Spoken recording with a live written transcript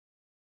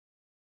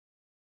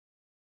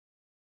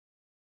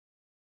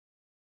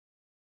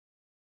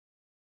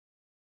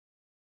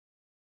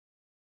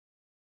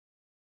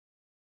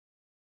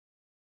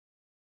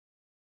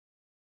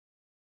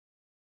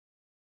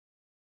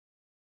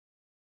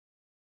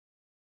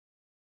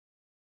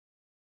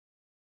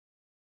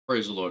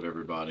Praise the Lord,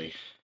 everybody.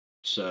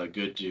 It's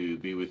good to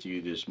be with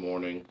you this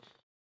morning,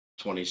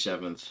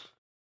 27th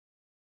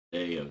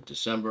day of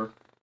December,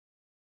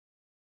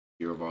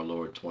 year of our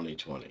Lord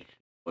 2020.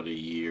 What a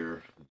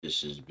year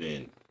this has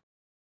been.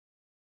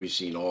 We've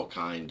seen all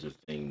kinds of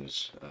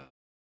things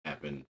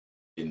happen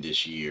in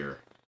this year,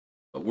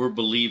 but we're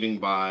believing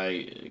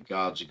by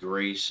God's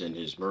grace and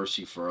His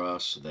mercy for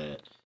us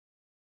that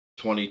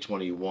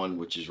 2021,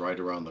 which is right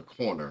around the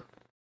corner,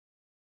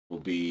 will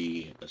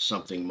be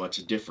something much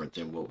different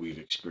than what we've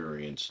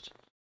experienced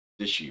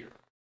this year.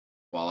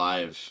 While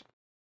I've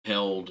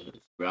held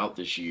throughout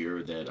this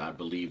year that I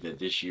believe that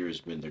this year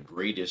has been the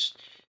greatest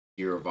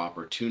year of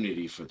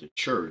opportunity for the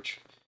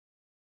church.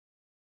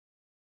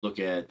 Look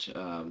at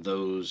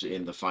those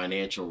in the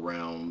financial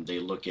realm, they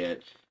look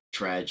at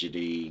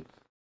tragedy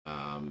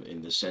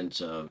in the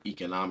sense of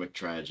economic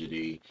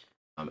tragedy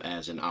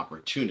as an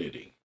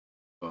opportunity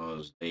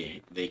because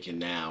they can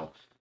now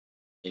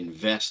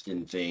invest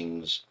in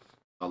things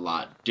a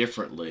lot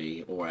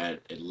differently or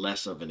at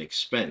less of an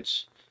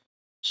expense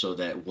so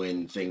that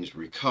when things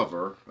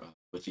recover,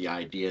 with the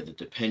idea that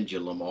the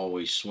pendulum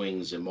always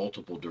swings in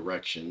multiple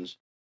directions,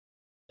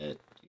 that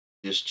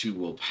this too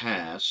will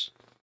pass,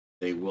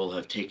 they will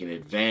have taken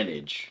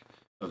advantage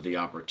of the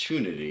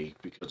opportunity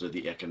because of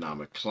the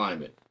economic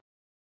climate.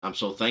 I'm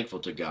so thankful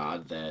to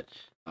God that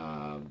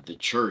the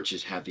church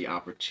has had the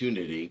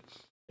opportunity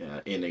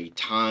in a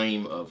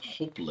time of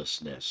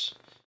hopelessness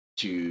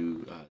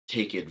to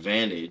take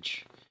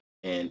advantage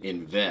and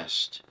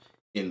invest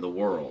in the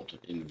world,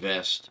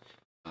 invest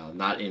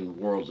not in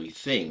worldly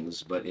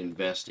things, but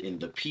invest in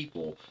the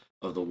people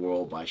of the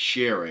world by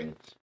sharing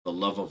the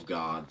love of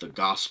God, the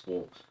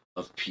gospel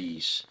of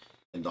peace,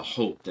 and the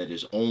hope that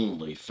is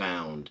only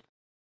found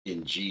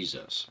in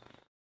Jesus.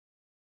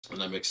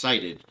 And I'm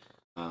excited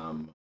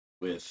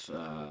with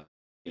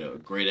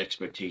great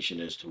expectation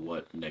as to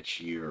what next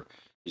year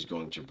is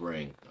going to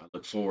bring. I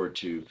look forward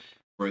to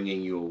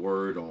bringing you a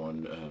word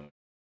on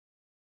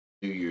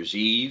New Year's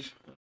Eve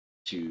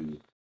to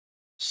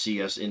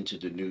see us into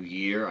the new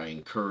year. I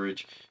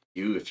encourage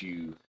you, if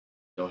you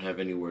don't have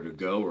anywhere to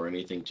go or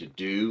anything to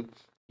do,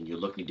 and you're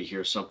looking to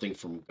hear something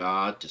from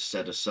God to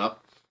set us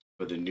up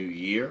for the new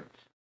year,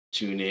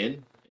 tune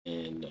in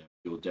and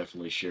we will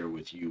definitely share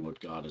with you what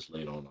God has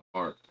laid on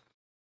our heart.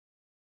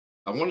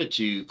 I wanted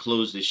to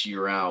close this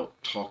year out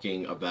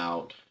talking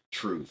about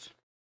truth.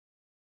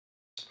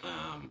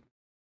 Um,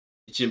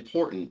 it's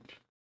important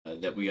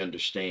that we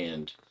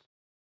understand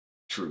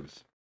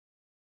truth.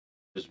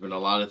 There's been a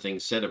lot of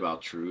things said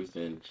about truth,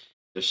 and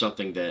there's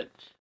something that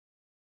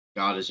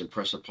God has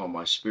impressed upon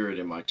my spirit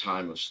in my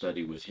time of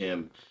study with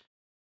Him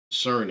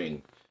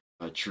concerning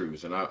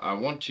truth. And I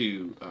want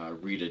to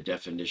read a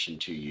definition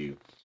to you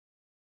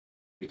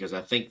because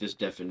I think this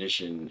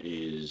definition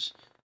is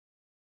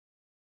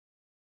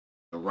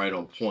right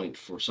on point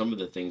for some of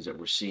the things that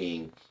we're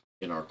seeing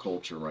in our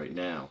culture right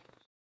now.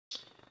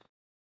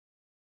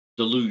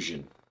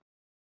 Delusion,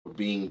 or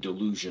being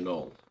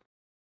delusional,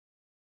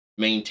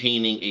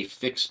 maintaining a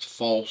fixed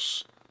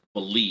false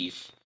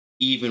belief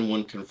even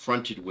when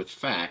confronted with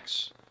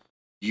facts,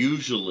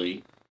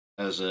 usually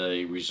as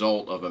a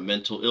result of a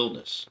mental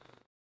illness,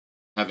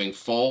 having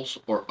false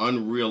or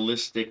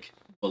unrealistic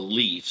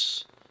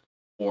beliefs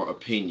or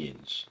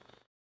opinions.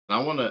 And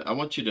I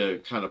want you to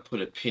kind of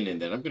put a pin in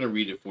that. I'm going to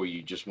read it for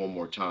you just one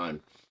more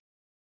time.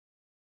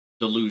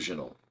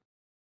 Delusional,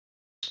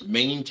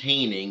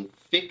 maintaining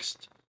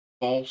fixed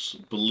false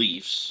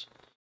beliefs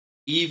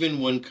even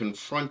when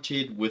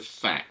confronted with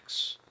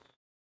facts,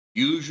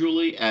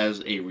 usually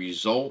as a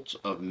result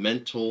of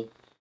mental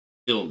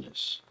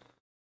illness,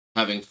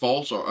 having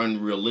false or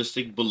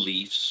unrealistic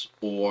beliefs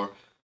or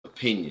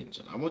opinions.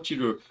 And I want you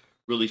to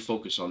really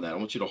focus on that. I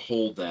want you to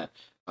hold that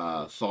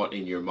thought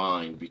in your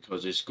mind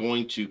because it's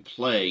going to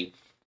play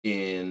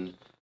in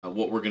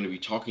what we're going to be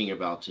talking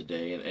about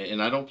today.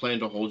 And I don't plan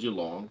to hold you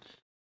long.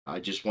 I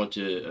just want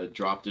to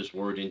drop this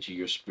word into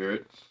your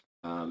spirit.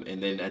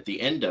 And then at the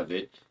end of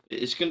it,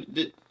 it's going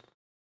to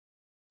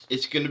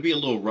be a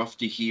little rough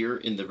to hear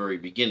in the very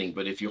beginning,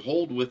 but if you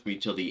hold with me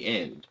till the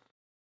end,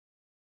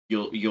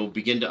 you'll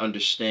begin to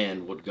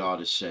understand what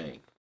God is saying.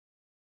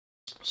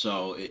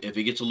 So if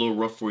it gets a little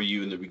rough for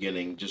you in the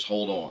beginning, just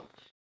hold on.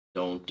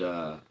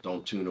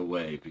 Don't tune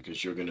away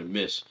because you're going to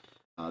miss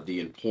the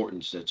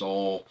importance that's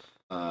all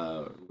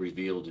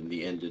revealed in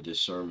the end of this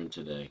sermon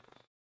today.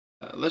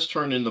 Let's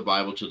turn in the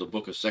Bible to the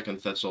book of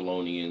Second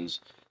Thessalonians,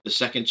 the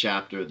second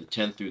chapter, the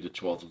 10th through the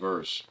 12th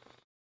verse.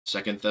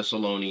 Second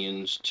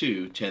Thessalonians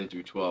 2:10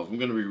 through 12. I'm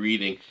going to be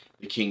reading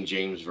the King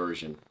James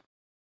Version.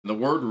 The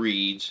word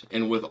reads,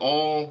 "And with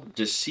all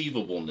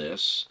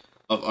deceivableness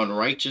of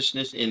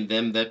unrighteousness in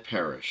them that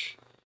perish,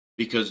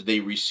 because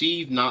they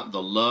receive not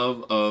the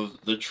love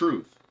of the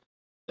truth,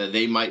 that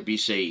they might be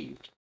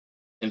saved.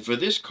 And for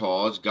this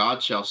cause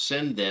God shall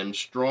send them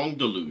strong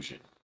delusion,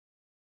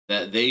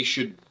 that they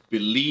should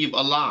believe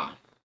a lie,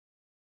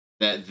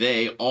 that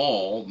they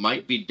all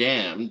might be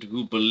damned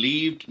who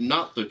believed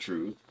not the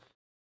truth,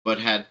 but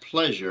had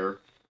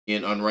pleasure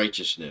in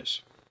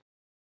unrighteousness."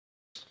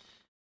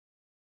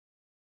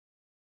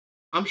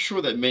 I'm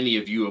sure that many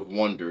of you have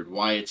wondered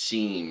why it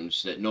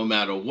seems that no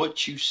matter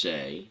what you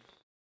say,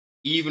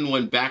 even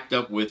when backed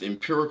up with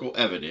empirical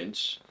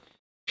evidence,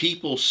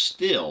 people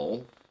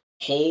still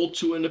hold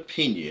to an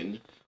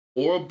opinion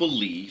or a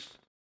belief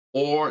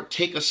or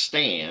take a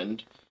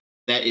stand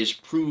that is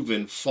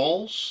proven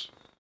false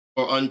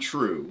or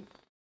untrue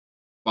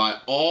by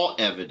all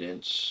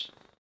evidence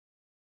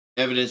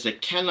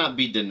that cannot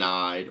be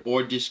denied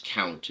or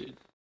discounted.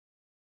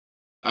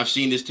 I've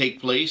seen this take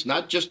place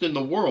not just in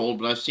the world,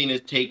 but I've seen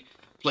it take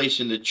place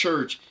in the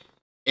church.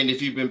 And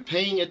if you've been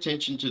paying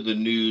attention to the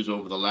news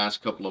over the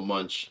last couple of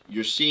months,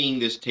 you're seeing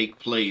this take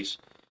place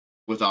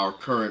with our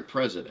current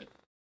president,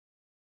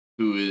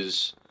 who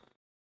is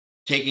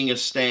taking a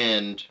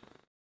stand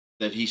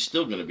that he's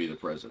still going to be the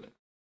president,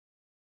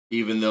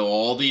 even though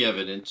all the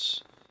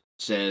evidence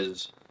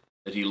says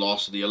that he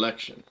lost the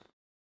election.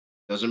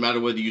 Doesn't matter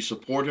whether you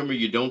support him or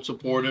you don't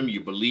support him, you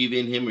believe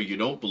in him or you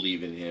don't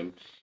believe in him.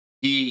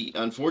 He,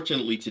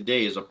 unfortunately,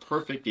 today is a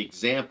perfect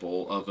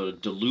example of a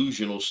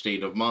delusional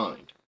state of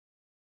mind.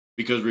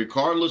 Because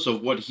regardless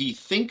of what he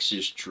thinks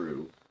is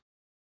true,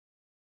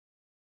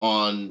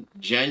 on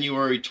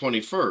January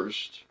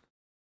 21st,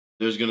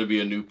 there's going to be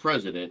a new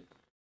president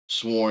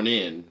sworn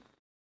in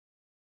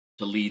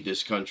to lead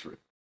this country.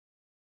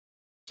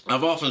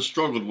 I've often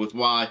struggled with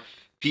why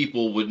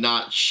people would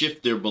not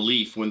shift their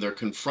belief when they're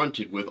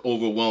confronted with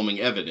overwhelming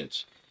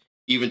evidence,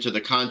 even to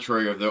the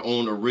contrary of their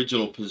own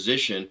original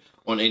position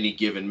on any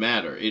given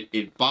matter.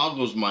 It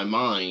boggles my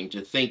mind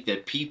to think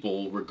that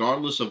people,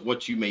 regardless of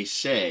what you may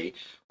say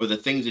or the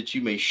things that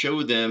you may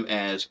show them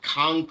as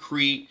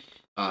concrete,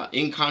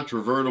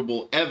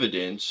 incontrovertible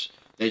evidence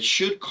that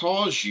should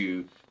cause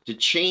you to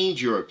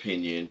change your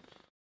opinion,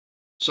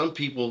 some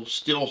people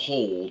still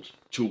hold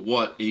to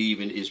what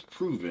even is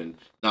proven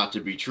not to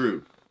be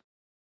true.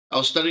 I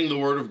was studying the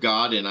Word of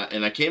God,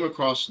 and I came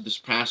across this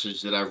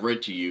passage that I've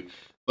read to you.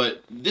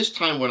 But this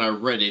time when I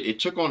read it, it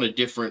took on a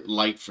different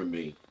light for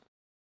me.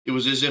 It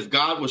was as if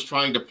God was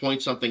trying to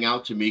point something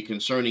out to me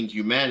concerning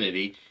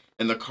humanity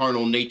and the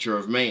carnal nature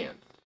of man.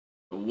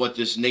 What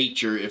this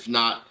nature, if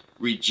not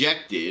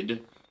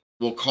rejected,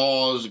 will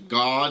cause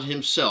God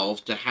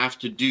Himself to have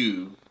to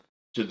do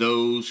to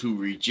those who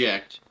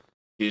reject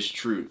His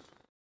truth.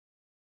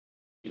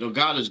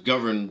 God is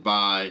governed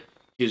by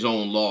His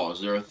own laws.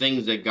 There are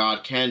things that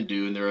God can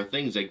do, and there are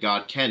things that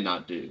God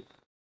cannot do.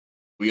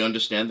 We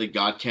understand that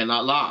God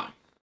cannot lie.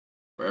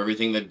 For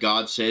everything that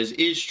God says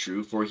is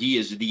true, for He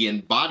is the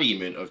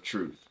embodiment of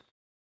truth.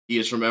 He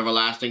is from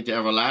everlasting to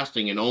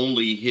everlasting, and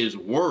only His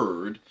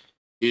word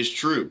is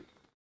true.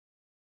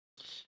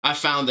 I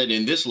found that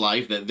in this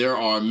life that there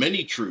are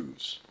many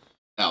truths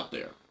out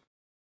there.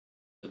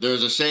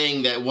 There's a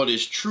saying that what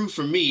is true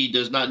for me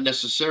does not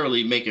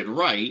necessarily make it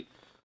right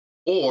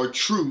or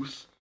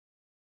truth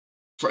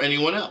for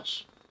anyone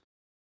else.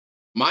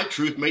 My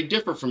truth may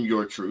differ from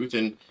your truth,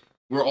 and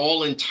we're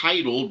all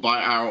entitled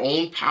by our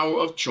own power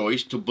of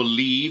choice to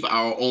believe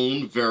our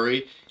own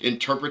very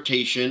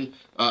interpretation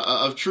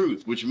of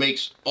truth, which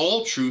makes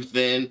all truth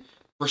then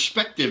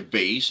perspective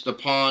based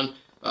upon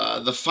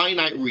the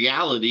finite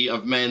reality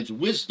of man's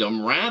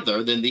wisdom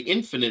rather than the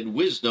infinite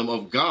wisdom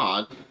of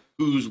God,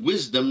 whose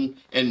wisdom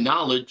and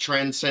knowledge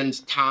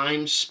transcends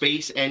time,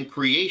 space, and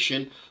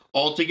creation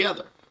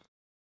altogether.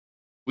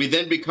 We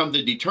then become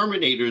the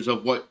determinators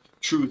of what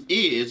truth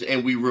is,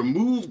 and we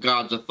remove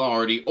God's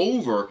authority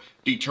over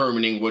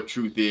determining what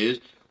truth is,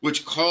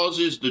 which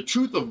causes the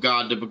truth of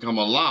God to become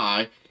a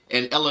lie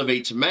and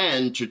elevates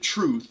man to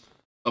truth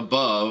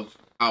above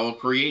our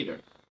Creator.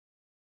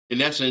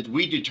 In essence,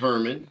 we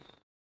determine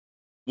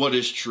what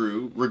is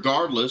true,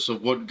 regardless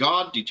of what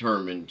God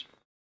determined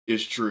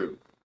is true.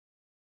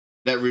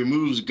 That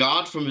removes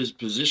God from His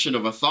position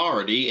of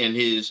authority and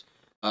His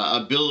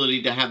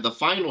ability to have the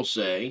final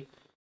say,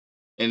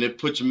 and it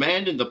puts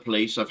man in the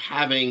place of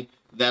having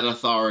that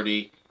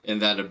authority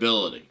and that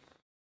ability.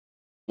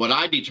 What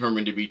I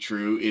determine to be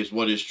true is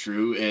what is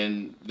true,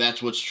 and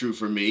that's what's true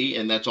for me,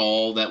 and that's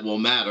all that will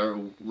matter,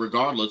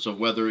 regardless of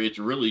whether it's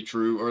really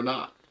true or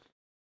not.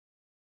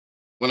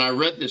 When I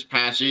read this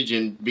passage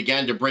and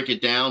began to break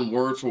it down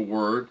word for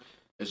word,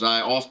 as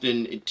I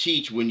often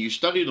teach, when you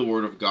study the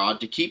Word of God,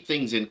 to keep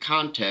things in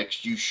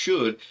context, you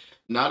should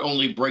not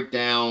only break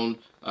down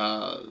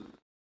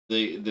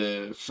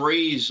the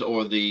phrase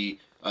or the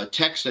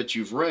text that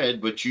you've read,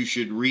 but you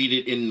should read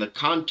it in the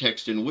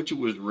context in which it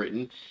was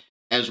written,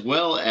 as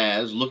well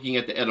as looking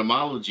at the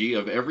etymology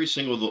of every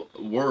single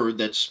word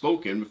that's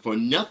spoken, for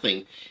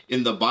nothing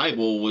in the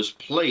Bible was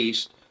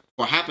placed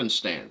for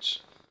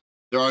happenstance.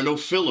 There are no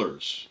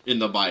fillers in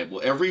the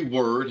Bible. Every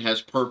word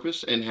has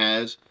purpose and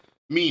has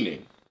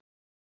meaning.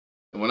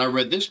 And when I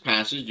read this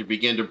passage and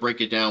began to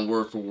break it down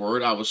word for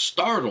word, I was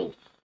startled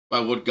by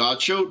what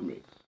God showed me.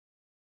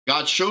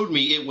 God showed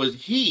me it was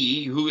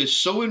He who is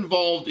so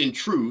involved in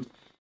truth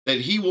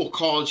that He will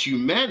cause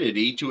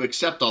humanity to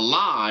accept a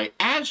lie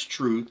as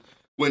truth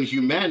when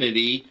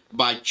humanity,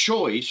 by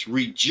choice,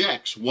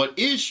 rejects what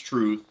is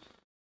truth,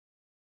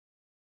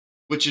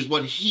 which is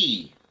what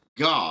He,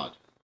 God,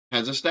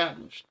 has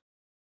established.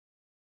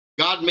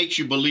 God makes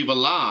you believe a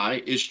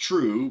lie is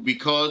true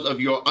because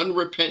of your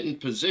unrepentant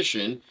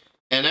position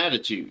and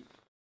attitude.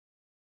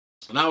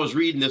 And I was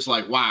reading this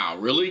like, wow,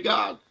 really,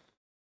 God?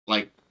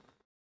 Like,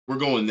 we're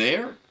going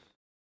there?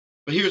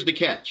 But here's the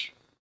catch.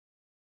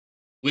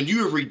 When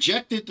you have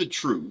rejected the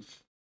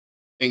truth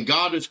and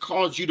God has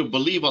caused you to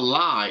believe a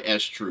lie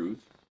as truth,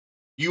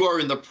 you are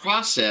in the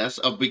process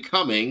of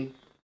becoming,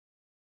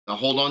 now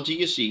hold on to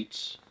your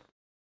seats,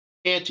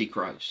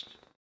 Antichrist.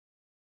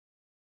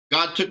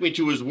 God took me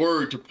to his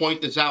word to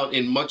point this out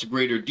in much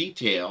greater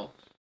detail.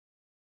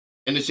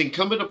 And it's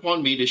incumbent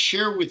upon me to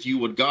share with you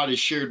what God has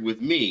shared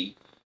with me,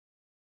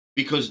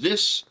 because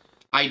this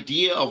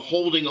idea of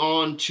holding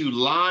on to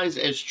lies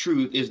as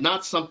truth is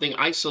not something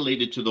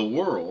isolated to the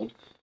world,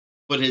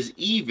 but has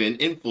even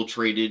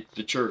infiltrated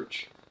the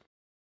church.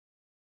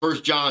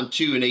 1 John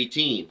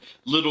 2:18,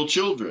 little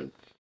children,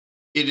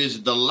 it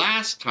is the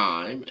last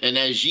time, and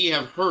as ye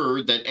have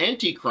heard that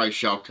Antichrist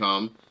shall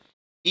come,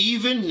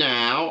 even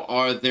now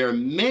are there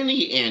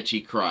many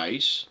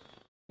antichrists,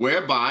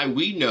 whereby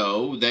we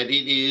know that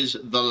it is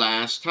the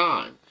last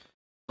time.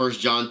 1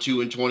 John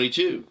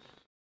 2:22.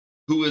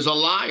 Who is a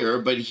liar,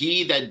 but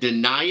he that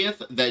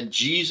denieth that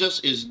Jesus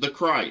is the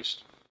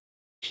Christ.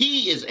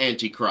 He is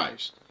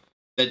Antichrist,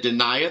 that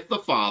denieth the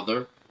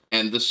Father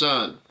and the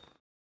Son.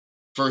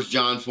 1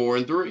 John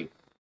 4:3.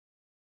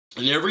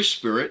 And every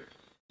spirit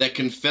that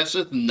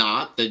confesseth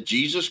not that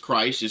Jesus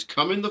Christ is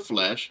come in the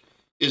flesh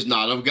is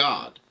not of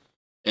God.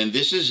 And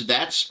this is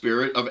that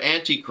spirit of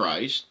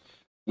Antichrist,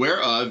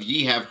 whereof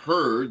ye have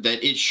heard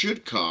that it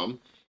should come,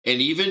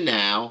 and even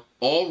now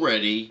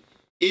already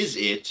is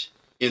it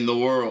in the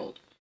world.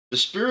 The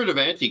spirit of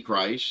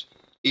Antichrist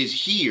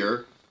is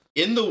here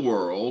in the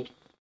world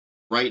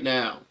right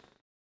now.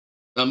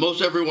 Now,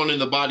 most everyone in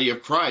the body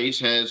of Christ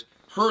has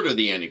heard of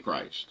the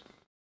Antichrist.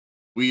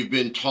 We've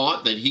been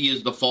taught that he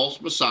is the false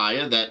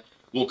Messiah that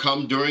will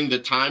come during the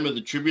time of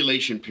the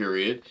tribulation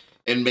period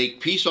and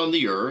make peace on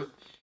the earth.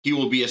 He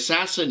will be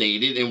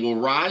assassinated and will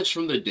rise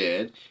from the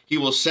dead. He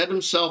will set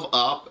himself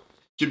up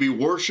to be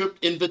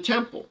worshiped in the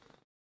temple.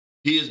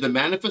 He is the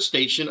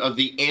manifestation of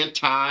the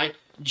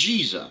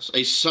anti-Jesus,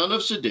 a son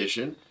of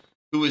sedition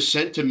who is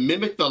sent to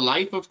mimic the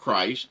life of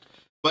Christ,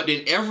 but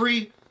in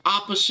every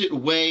opposite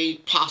way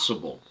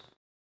possible.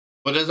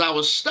 But as I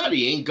was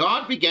studying,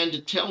 God began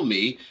to tell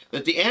me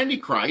that the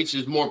Antichrist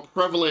is more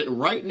prevalent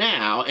right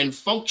now and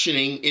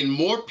functioning in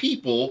more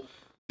people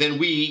than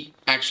we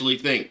actually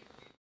think.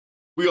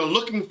 We are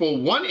looking for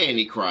one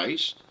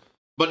Antichrist,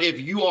 but if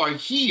you are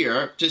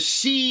here to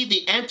see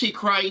the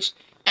Antichrist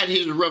at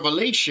his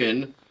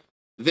revelation,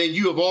 then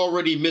you have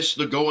already missed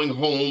the going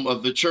home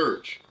of the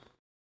church.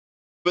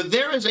 But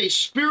there is a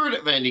spirit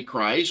of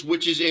Antichrist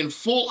which is in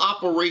full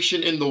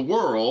operation in the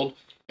world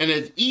and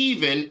has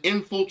even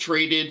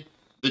infiltrated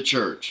the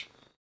church.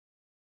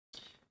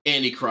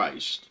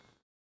 Antichrist.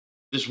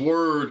 This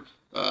word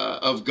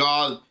of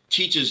God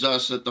teaches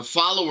us that the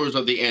followers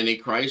of the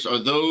Antichrist are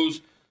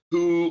those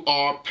who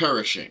are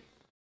perishing.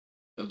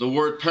 The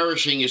word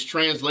perishing is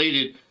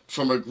translated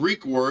from a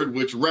Greek word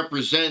which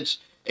represents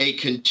a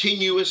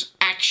continuous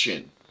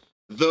action.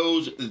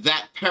 Those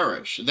that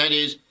perish, that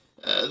is,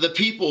 the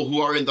people who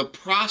are in the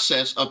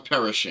process of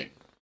perishing.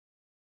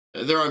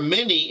 There are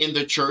many in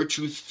the church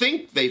who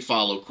think they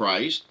follow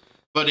Christ,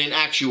 but in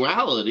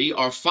actuality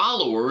are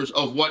followers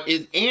of what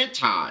is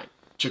anti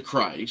to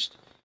Christ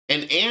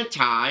and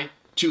anti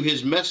to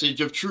his message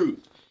of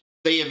truth.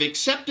 They have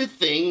accepted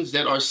things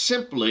that are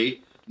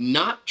simply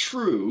not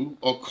true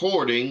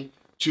according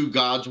to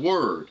God's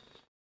word,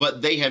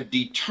 but they have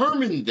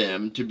determined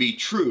them to be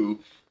true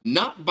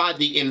not by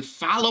the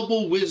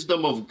infallible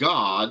wisdom of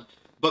God,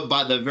 but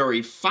by the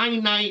very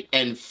finite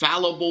and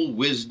fallible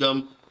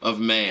wisdom of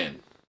man.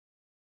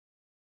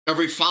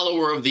 Every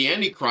follower of the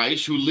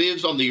Antichrist who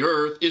lives on the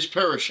earth is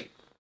perishing.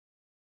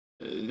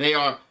 They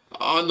are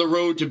on the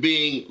road to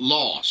being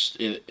lost,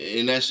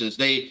 in essence.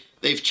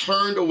 They've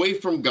turned away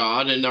from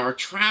God and are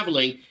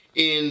traveling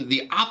in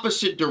the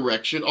opposite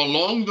direction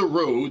along the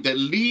road that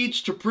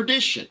leads to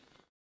perdition,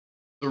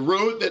 the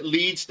road that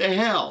leads to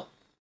hell.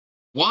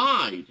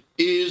 Wide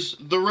is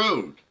the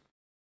road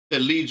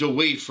that leads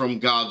away from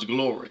God's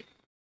glory,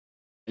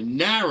 and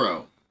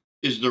narrow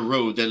is the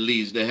road that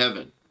leads to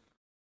heaven.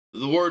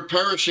 The word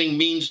perishing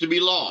means to be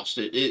lost.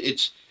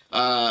 It's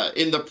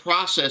in the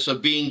process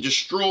of being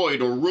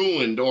destroyed or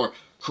ruined or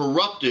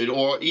corrupted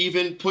or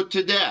even put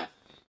to death.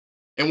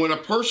 And when a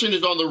person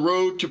is on the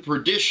road to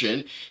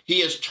perdition,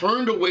 he has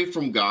turned away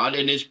from God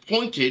and is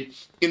pointed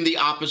in the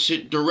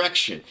opposite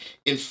direction.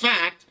 In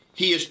fact,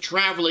 he is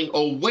traveling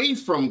away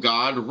from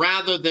God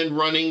rather than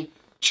running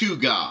to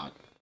God.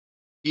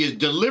 He has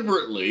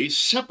deliberately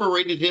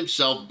separated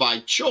himself by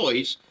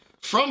choice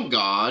from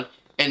God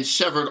and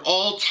severed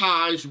all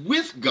ties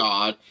with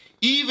God,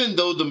 even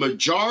though the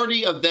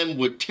majority of them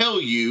would tell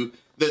you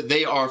that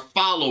they are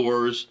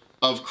followers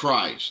of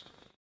Christ.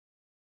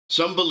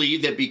 Some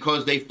believe that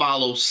because they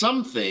follow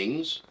some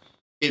things,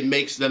 it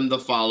makes them the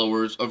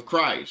followers of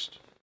Christ.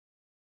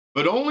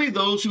 But only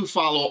those who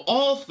follow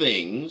all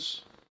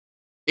things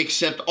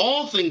accept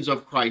all things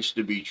of Christ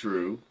to be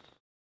true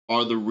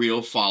are the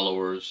real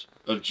followers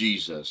of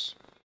Jesus.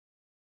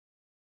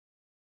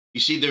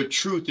 You see, their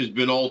truth has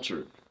been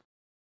altered.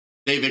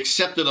 They've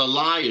accepted a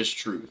lie as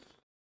truth,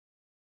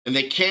 and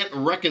they can't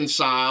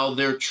reconcile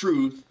their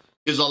truth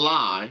is a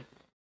lie,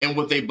 and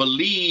what they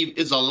believe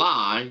is a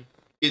lie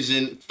is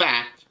in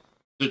fact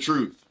the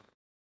truth.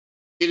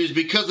 It is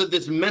because of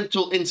this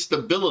mental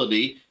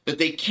instability that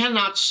they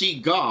cannot see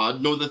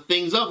God nor the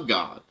things of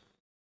God.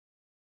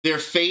 Their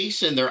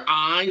face and their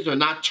eyes are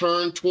not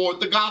turned toward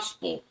the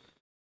gospel,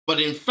 but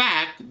in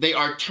fact, they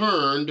are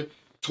turned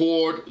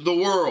toward the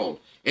world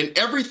and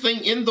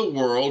everything in the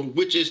world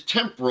which is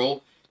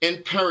temporal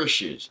and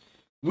perishes.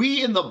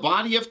 We in the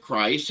body of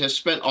Christ have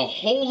spent a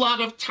whole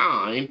lot of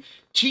time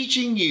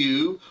teaching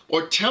you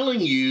or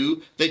telling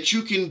you that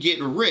you can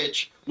get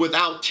rich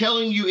without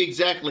telling you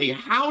exactly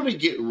how to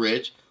get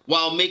rich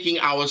while making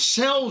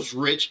ourselves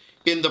rich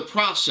in the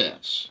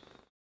process.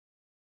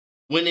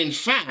 When in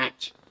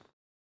fact,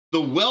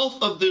 the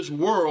wealth of this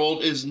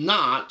world is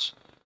not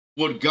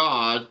what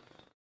God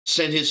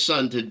sent his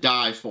son to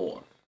die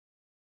for.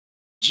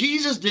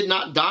 Jesus did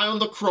not die on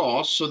the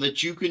cross so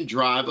that you can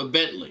drive a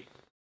Bentley.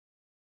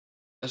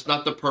 That's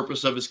not the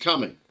purpose of his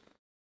coming.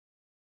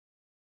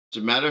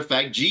 As a matter of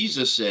fact,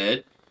 Jesus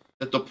said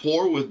that the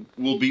poor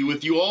will be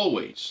with you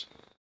always.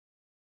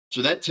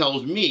 So that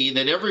tells me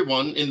that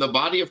everyone in the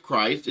body of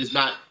Christ is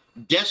not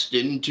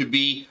destined to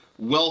be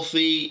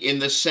wealthy in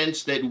the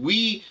sense that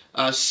we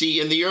see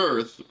in the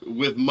earth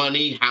with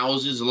money,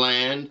 houses,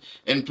 land,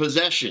 and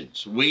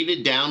possessions,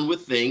 weighted down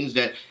with things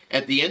that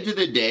at the end of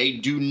the day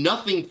do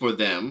nothing for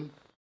them.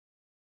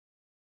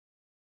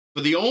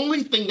 For the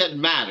only thing that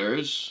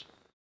matters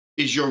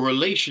is your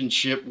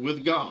relationship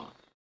with God.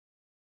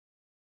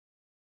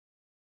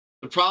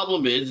 The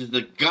problem is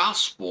the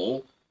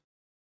gospel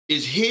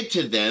is hid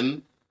to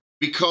them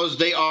because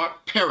they are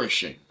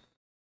perishing,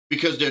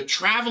 because they're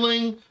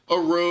traveling a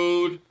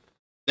road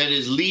that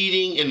is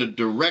leading in a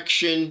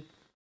direction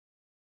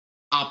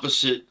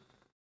opposite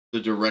the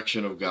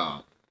direction of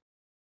God.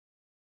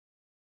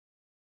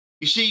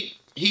 You see,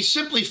 he's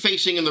simply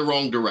facing in the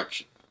wrong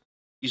direction.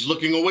 He's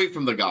looking away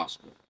from the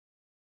gospel.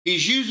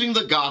 He's using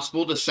the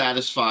gospel to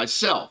satisfy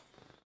self,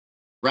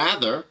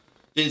 rather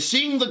than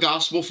seeing the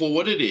gospel for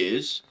what it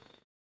is,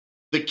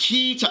 the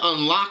key to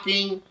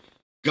unlocking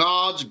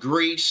God's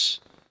grace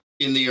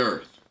in the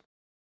earth.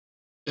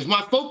 If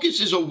my focus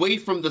is away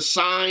from the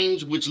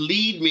signs which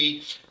lead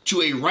me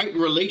to a right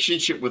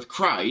relationship with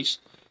Christ,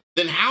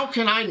 then how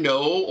can I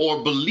know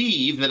or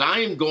believe that I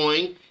am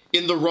going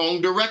in the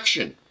wrong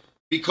direction?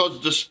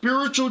 Because the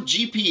spiritual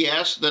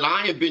GPS that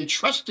I have been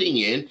trusting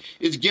in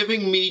is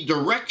giving me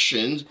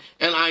directions,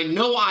 and I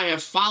know I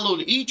have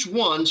followed each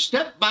one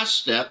step by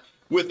step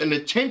with an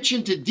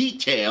attention to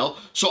detail,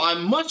 so I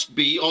must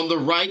be on the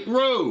right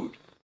road.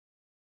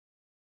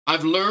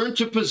 I've learned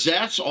to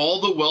possess all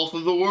the wealth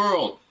of the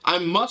world. I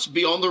must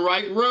be on the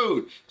right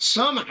road.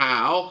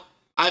 Somehow,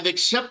 I've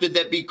accepted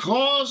that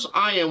because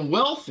I am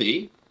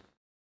wealthy,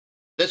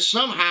 that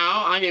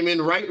somehow I am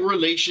in right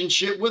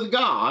relationship with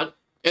God,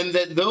 and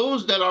that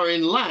those that are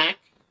in lack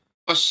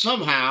are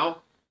somehow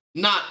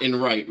not in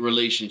right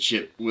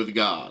relationship with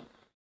God.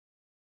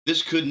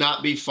 This could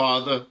not be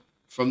farther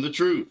from the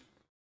truth.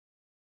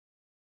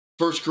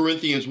 1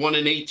 Corinthians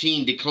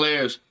 1:18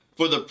 declares,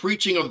 "For the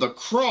preaching of the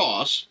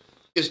cross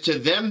is to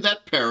them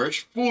that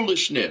perish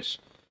foolishness,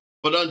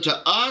 but unto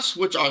us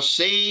which are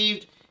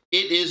saved,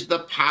 it is the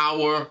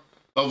power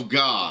of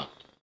God."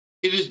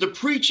 It is the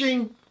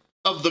preaching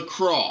of the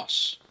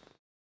cross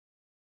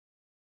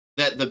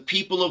that the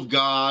people of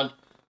God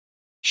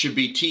should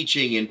be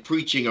teaching and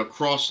preaching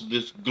across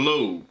this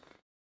globe,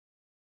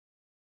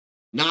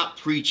 not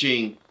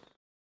preaching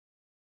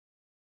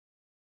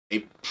a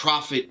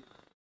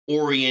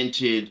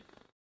profit-oriented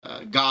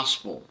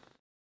gospel.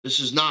 This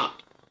is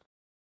not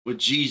what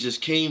Jesus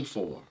came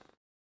for.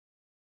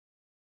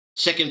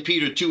 2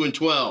 Peter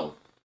 2:12,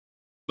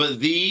 "But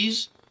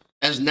these,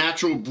 as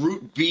natural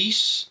brute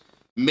beasts,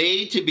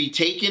 made to be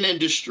taken and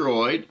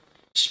destroyed,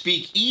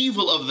 speak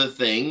evil of the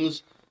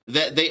things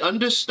that they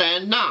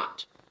understand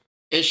not,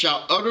 and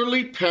shall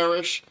utterly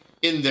perish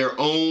in their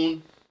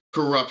own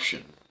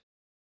corruption."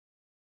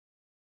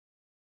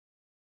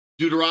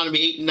 Deuteronomy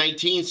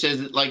 8:19 says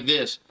it like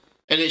this,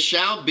 "And it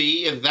shall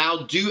be, if thou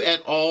do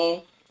at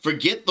all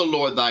forget the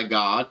Lord thy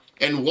God,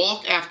 and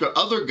walk after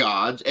other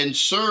gods, and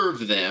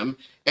serve them,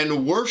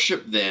 and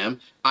worship them,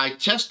 I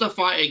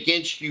testify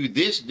against you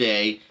this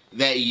day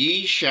that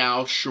ye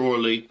shall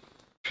surely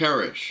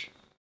perish."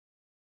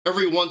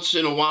 Every once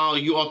in a while,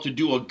 you ought to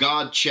do a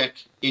God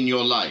check in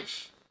your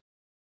life.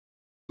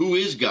 Who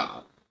is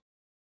God?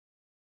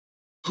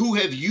 Who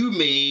have you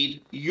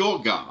made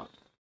your God?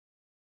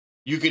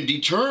 You can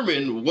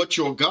determine what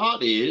your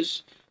God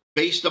is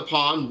based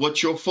upon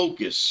what your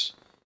focus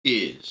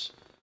is,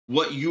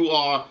 what you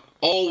are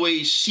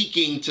always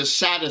seeking to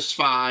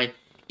satisfy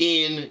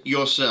in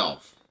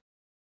yourself.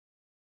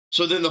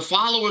 So then the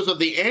followers of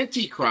the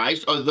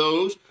Antichrist are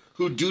those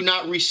who do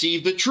not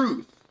receive the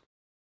truth.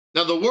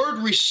 Now, the word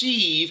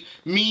receive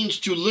means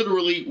to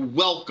literally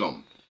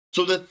welcome.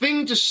 So the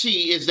thing to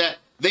see is that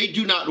they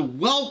do not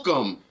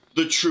welcome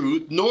the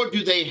truth, nor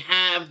do they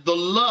have the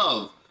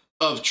love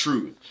of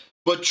truth.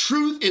 But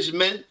truth is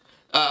meant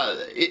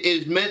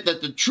that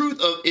the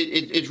truth of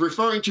it is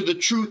referring to the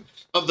truth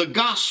of the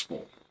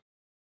gospel.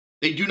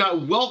 They do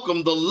not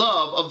welcome the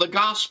love of the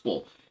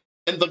gospel.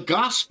 And the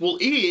gospel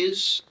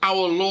is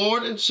our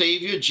Lord and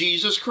Savior,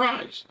 Jesus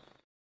Christ.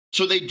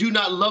 So they do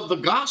not love the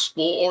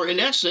gospel, or in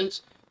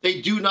essence,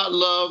 they do not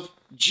love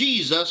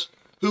Jesus,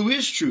 who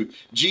is truth.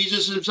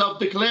 Jesus himself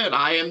declared,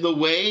 I am the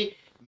way,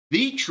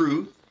 the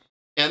truth,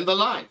 and the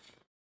life.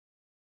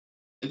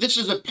 And this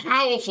is a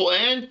powerful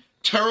and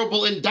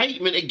terrible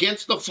indictment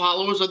against the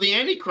followers of the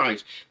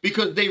Antichrist,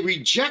 because they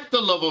reject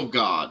the love of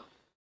God.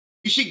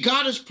 You see,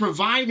 God has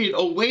provided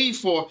a way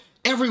for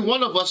every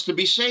one of us to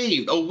be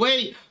saved, a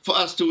way for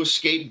us to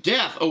escape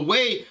death, a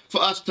way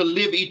for us to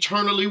live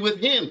eternally with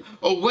him,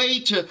 a way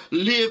to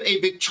live a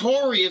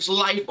victorious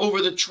life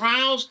over the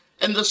trials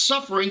and the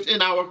sufferings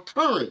in our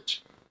current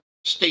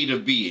state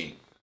of being.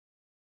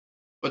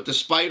 But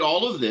despite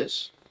all of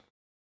this,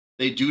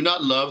 they do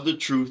not love the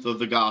truth of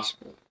the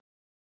gospel.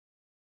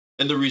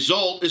 And the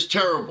result is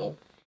terrible.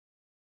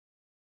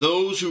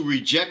 Those who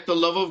reject the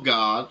love of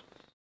God,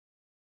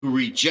 who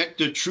reject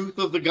the truth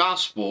of the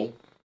gospel,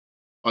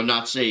 are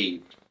not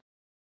saved.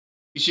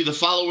 You see, the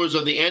followers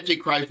of the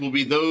Antichrist will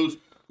be those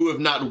who have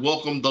not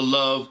welcomed the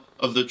love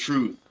of the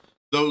truth,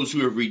 those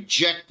who have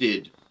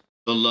rejected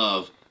the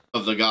love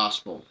of the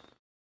gospel.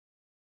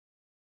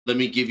 Let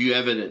me give you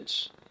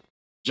evidence.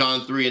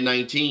 John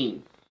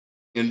 3:19.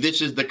 And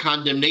this is the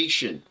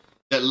condemnation,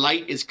 that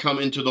light is come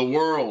into the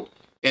world,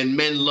 and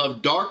men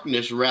love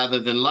darkness rather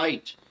than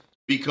light,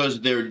 because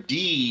their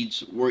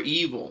deeds were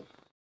evil.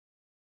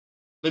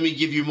 Let me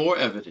give you more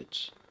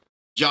evidence.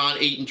 John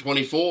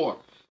 8:24.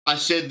 I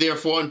said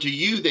therefore unto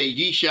you that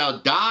ye shall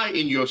die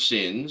in your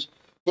sins,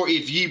 for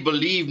if ye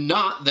believe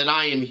not that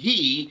I am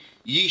he,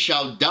 ye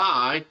shall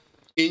die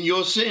in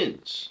your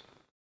sins.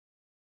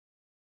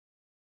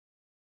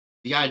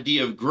 The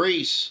idea of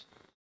grace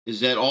is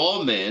that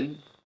all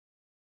men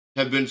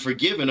have been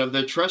forgiven of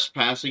their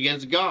trespass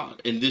against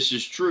God, and this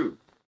is true.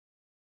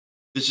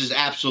 This is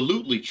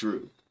absolutely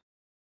true.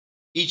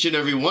 Each and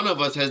every one of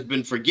us has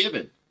been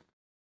forgiven.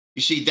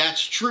 You see,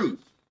 that's truth.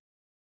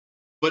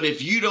 But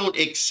if you don't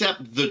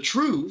accept the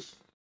truth,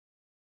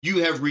 you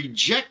have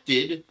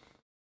rejected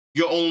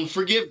your own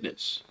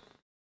forgiveness.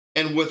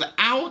 And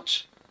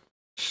without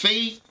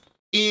faith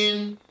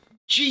in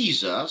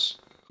Jesus,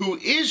 who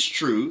is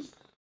truth,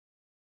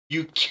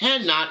 you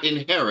cannot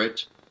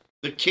inherit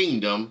the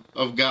kingdom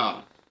of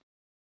God.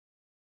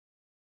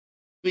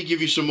 Let me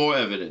give you some more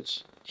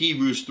evidence.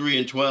 Hebrews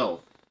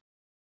 3:12.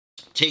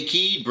 Take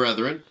heed,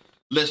 brethren,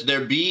 lest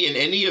there be in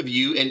any of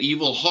you an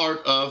evil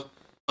heart of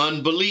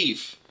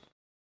unbelief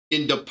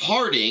in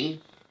departing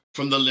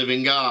from the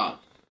living God.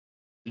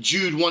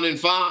 Jude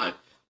 1:5.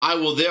 I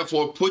will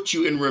therefore put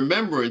you in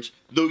remembrance,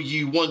 though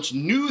ye once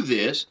knew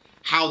this,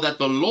 how that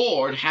the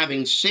Lord,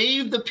 having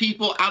saved the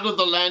people out of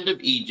the land of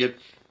Egypt,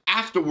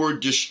 afterward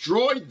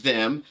destroyed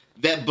them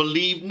that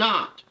believed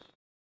not.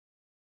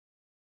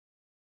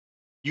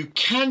 You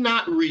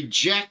cannot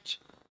reject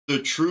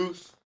the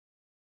truth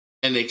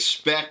and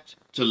expect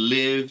to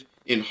live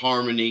in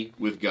harmony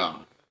with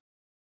God.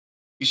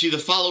 You see, the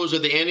followers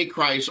of the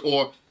Antichrist,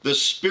 or the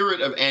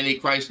spirit of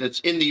Antichrist that's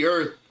in the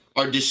earth,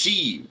 are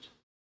deceived.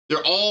 There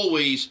are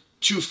always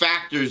two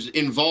factors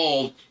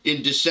involved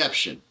in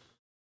deception.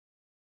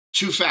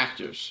 Two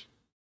factors: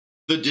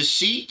 the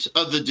deceit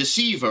of the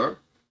deceiver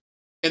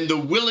and the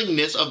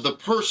willingness of the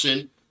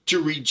person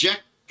to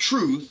reject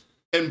truth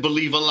and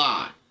believe a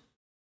lie.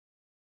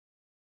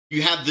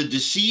 You have the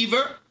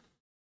deceiver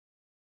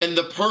and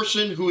the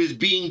person who is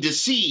being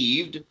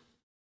deceived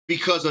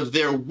because of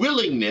their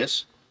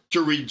willingness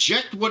to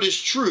reject what is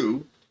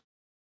true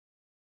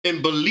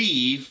and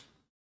believe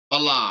a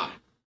lie.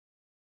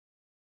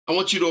 I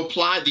want you to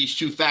apply these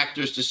two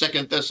factors to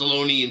 2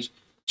 Thessalonians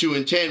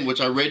 2:10, which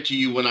I read to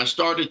you when I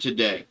started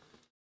today.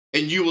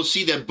 And you will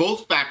see that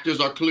both factors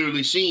are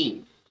clearly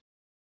seen.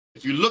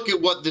 If you look at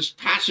what this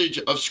passage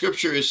of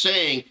Scripture is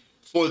saying,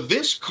 for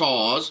this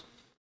cause,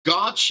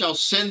 God shall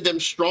send them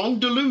strong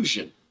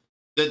delusion,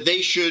 that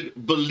they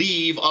should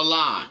believe a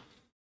lie.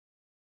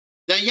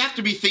 Now you have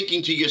to be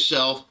thinking to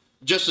yourself,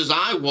 just as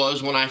I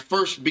was when I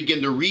first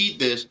began to read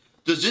this,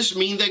 does this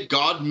mean that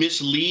God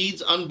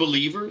misleads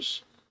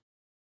unbelievers?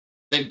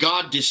 That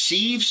God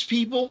deceives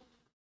people?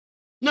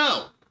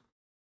 No.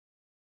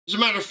 As a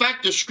matter of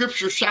fact, the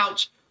Scripture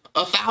shouts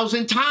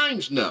 1,000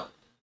 times no.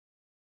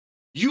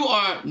 You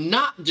are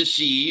not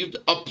deceived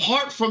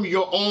apart from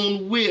your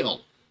own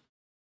will,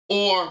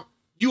 or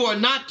you are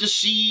not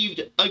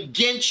deceived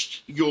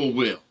against your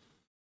will.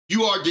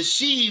 You are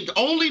deceived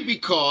only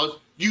because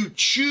you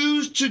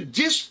choose to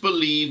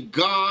disbelieve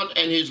God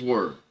and his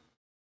word.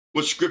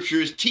 What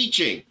Scripture is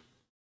teaching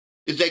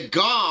is that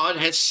God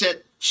has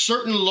set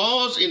certain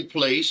laws in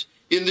place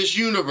in this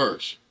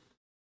universe.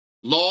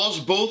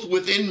 Laws both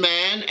within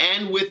man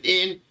and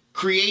within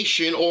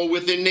creation or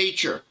within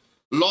nature.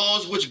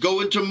 laws which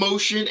go into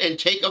motion and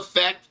take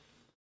effect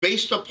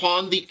based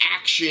upon the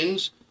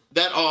actions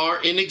that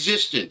are in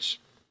existence.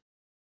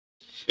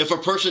 If a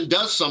person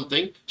does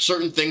something,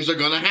 certain things are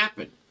going to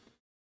happen.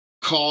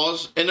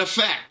 Cause and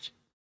effect.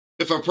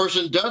 If a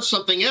person does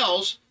something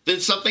else, then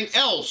something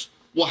else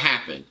will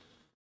happen.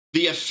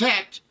 The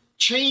effect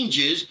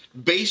changes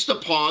based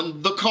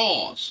upon the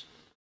cause.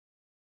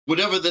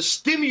 Whatever the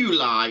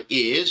stimuli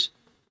is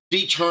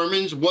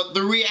determines what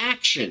the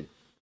reaction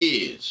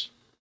is.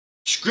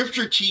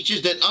 Scripture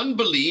teaches that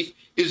unbelief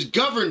is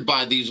governed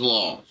by these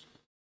laws.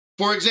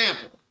 For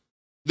example,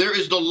 there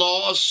is the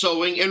law of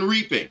sowing and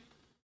reaping.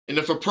 And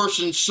if a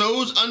person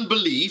sows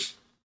unbelief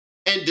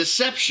and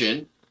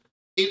deception,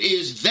 it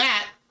is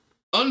that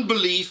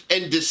unbelief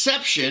and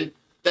deception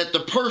that the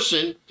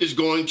person is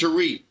going to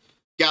reap.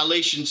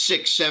 Galatians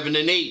 6, 7,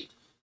 and 8,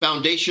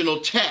 foundational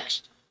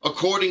text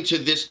according to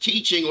this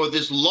teaching or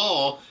this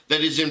law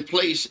that is in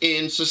place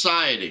in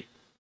society.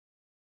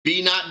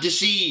 Be not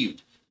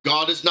deceived.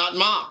 God is not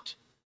mocked.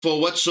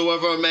 For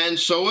whatsoever a man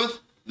soweth,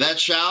 that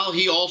shall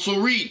he also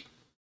reap.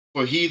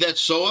 For he that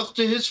soweth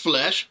to his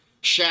flesh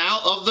shall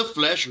of the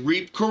flesh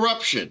reap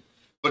corruption.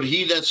 But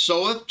he that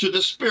soweth to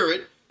the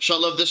Spirit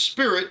shall of the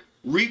Spirit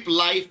reap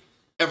life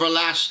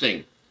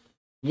everlasting.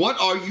 What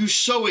are you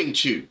sowing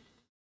to?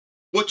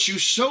 What you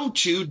sow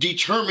to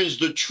determines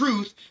the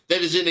truth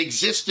that is in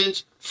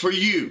existence for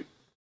you.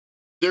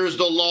 There is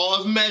the law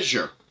of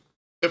measure.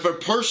 If a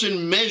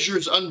person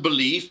measures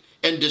unbelief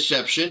and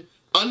deception,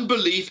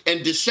 unbelief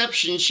and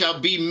deception shall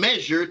be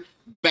measured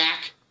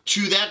back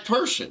to that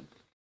person.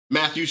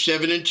 Matthew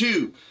 7 and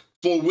 2,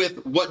 for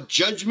with what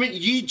judgment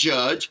ye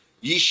judge,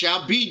 ye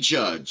shall be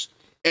judged.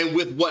 And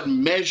with what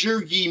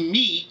measure ye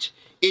meet,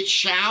 it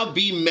shall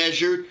be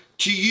measured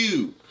to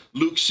you.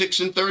 Luke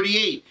 6 and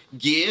 38,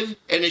 give,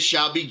 and it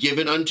shall be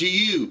given unto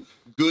you.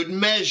 Good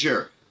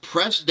measure,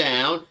 pressed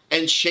down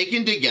and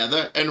shaken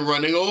together and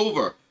running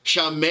over,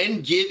 shall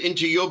men give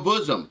into your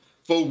bosom.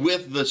 For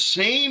with the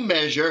same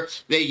measure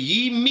that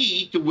ye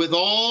meet,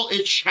 withal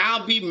it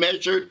shall be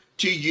measured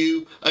to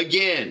you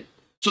again.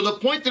 So the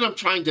point that I'm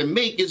trying to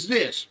make is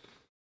this.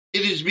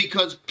 It is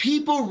because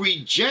people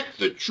reject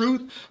the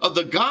truth of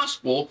the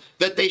gospel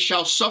that they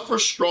shall suffer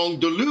strong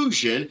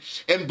delusion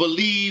and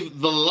believe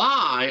the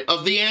lie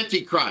of the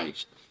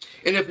Antichrist.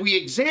 And if we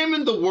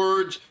examine the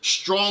words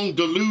strong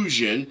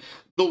delusion,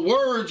 the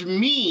words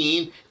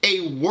mean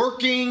a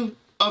working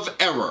of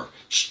error.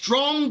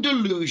 Strong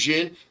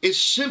delusion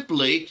is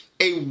simply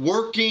a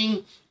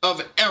working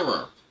of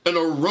error, an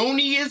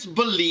erroneous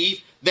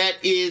belief that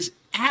is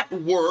at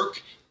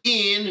work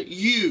in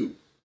you.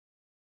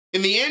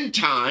 In the end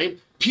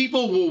time,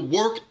 people will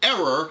work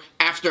error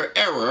after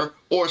error,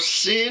 or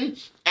sin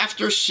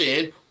after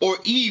sin, or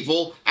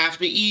evil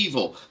after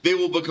evil. They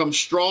will become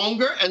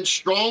stronger and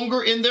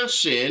stronger in their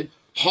sin,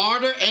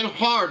 harder and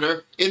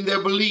harder in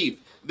their belief.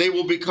 They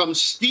will become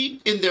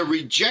steeped in their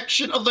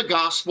rejection of the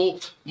gospel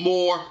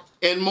more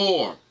and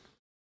more.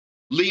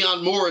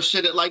 Leon Morris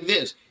said it like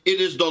this: it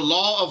is the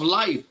law of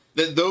life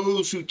that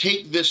those who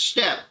take this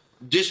step,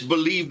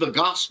 disbelieve the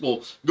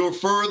gospel, go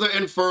further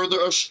and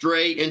further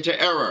astray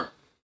into error.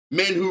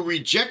 Men who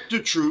reject the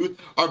truth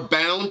are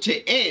bound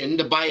to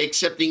end by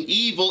accepting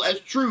evil as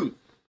truth.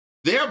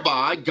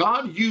 Thereby,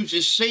 God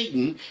uses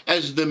Satan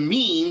as the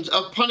means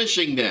of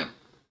punishing them.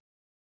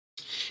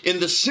 In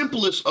the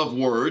simplest of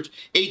words,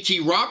 A.T.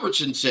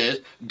 Robertson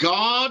says,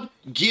 God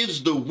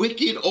gives the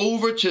wicked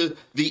over to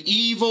the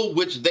evil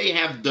which they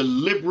have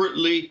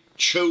deliberately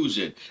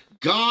chosen.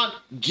 God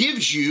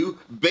gives you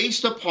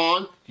based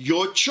upon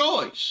your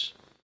choice.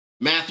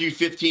 Matthew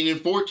 15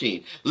 and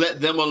 14,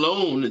 let them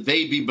alone,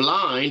 they be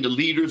blind,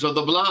 leaders of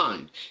the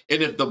blind.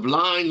 And if the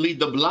blind lead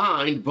the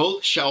blind,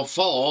 both shall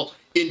fall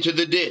into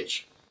the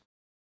ditch.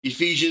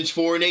 Ephesians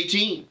 4 and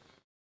 18,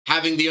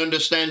 having the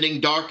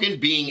understanding darkened,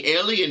 being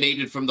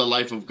alienated from the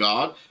life of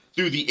God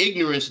through the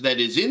ignorance that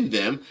is in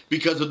them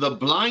because of the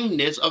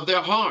blindness of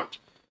their heart.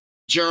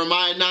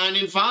 Jeremiah 9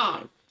 and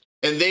 5,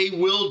 and they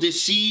will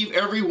deceive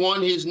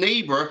everyone his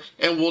neighbor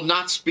and will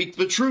not speak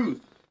the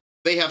truth.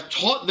 They have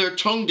taught their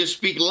tongue to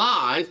speak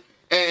lies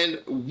and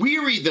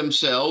weary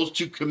themselves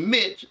to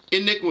commit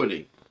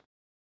iniquity.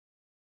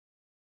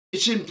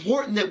 It's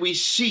important that we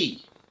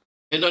see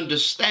and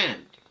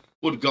understand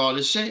what God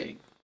is saying.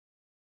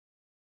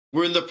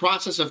 We're in the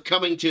process of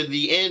coming to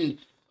the end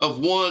of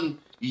one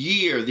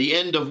year, the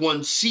end of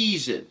one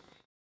season.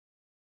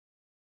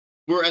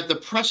 We're at the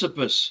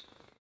precipice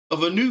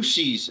of a new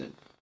season.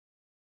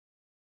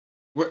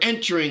 We're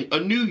entering a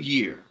new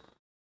year.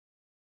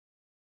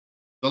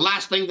 The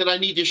last thing that I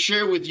need to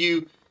share with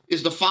you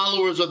is the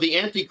followers of the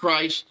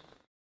Antichrist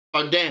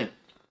are damned.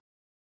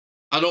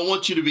 I don't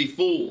want you to be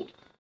fooled.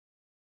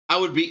 I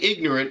would be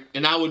ignorant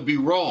and I would be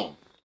wrong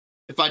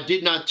if I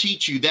did not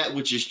teach you that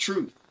which is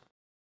truth.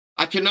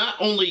 I cannot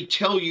only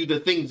tell you the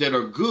things that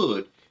are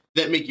good,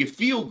 that make you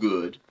feel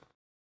good,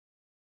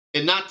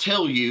 and not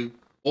tell you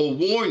or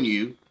warn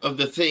you of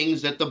the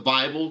things that the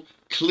Bible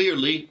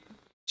clearly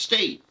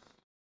states.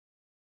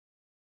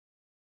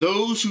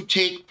 Those who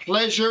take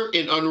pleasure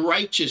in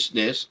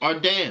unrighteousness are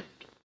damned.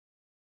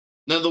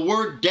 Now, the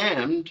word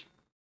damned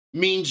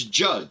means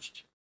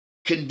judged,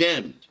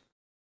 condemned,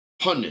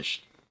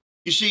 punished.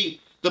 You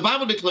see, the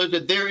Bible declares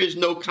that there is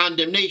no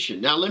condemnation.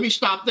 Now, let me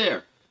stop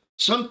there.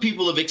 Some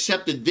people have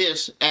accepted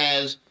this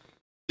as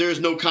there is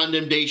no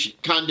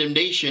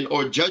condemnation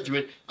or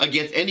judgment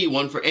against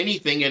anyone for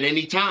anything at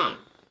any time.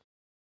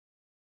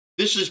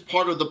 This is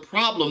part of the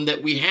problem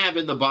that we have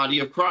in the body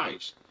of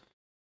Christ.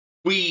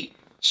 We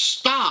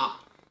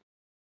stop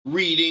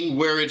reading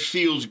where it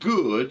feels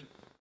good,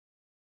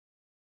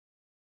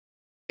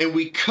 and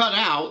we cut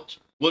out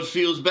what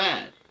feels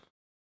bad.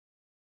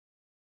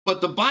 But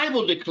the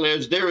Bible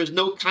declares there is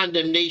no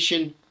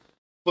condemnation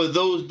for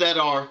those that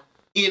are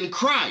in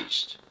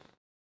Christ.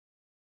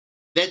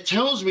 That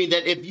tells me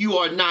that if you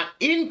are not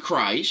in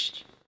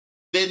Christ,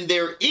 then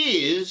there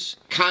is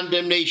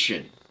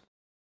condemnation,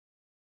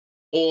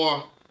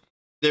 or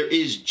there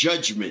is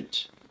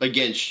judgment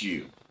against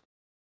you.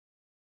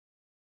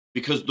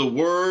 Because the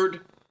word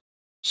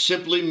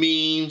simply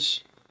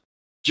means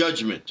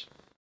judgment.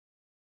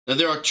 Now,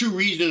 there are two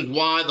reasons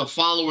why the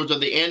followers of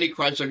the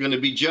Antichrist are going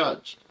to be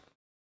judged.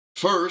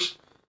 First,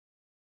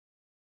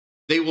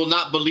 they will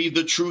not believe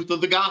the truth of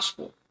the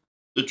gospel,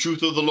 the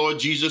truth of the Lord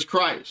Jesus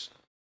Christ.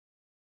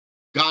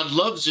 God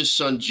loves his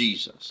son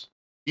Jesus.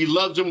 He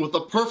loves him with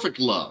a perfect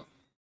love.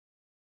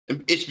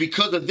 And it's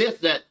because of this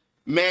that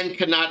man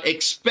cannot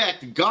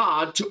expect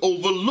God to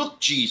overlook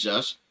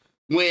Jesus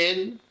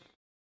when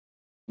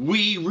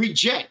we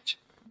reject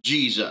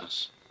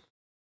Jesus.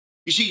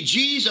 You see,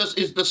 Jesus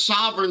is the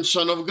sovereign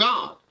Son of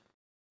God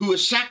who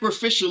has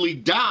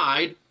sacrificially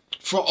died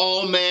for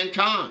all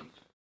mankind.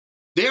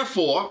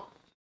 Therefore,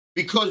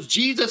 because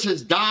Jesus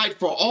has died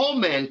for all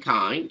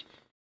mankind,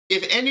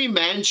 if any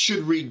man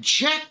should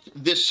reject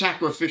this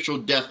sacrificial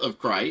death of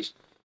Christ,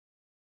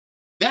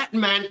 that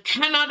man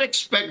cannot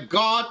expect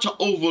God to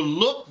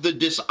overlook the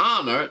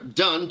dishonor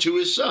done to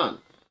his son.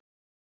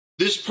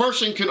 This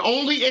person can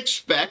only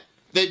expect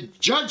that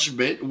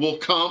judgment will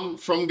come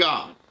from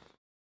God.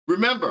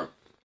 Remember,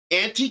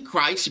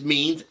 Antichrist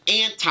means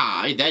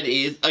anti, that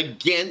is,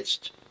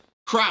 against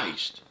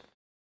Christ.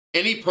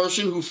 Any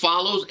person who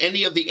follows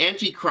any of the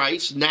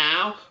Antichrists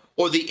now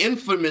or the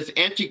infamous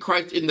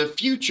Antichrist in the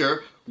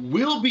future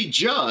will be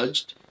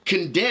judged,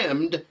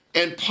 condemned,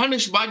 and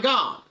punished by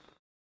God.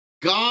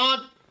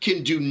 God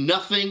can do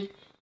nothing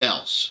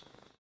else.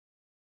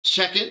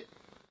 Second,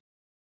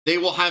 they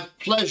will have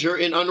pleasure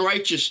in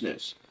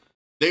unrighteousness.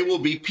 They will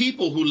be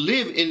people who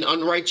live in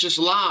unrighteous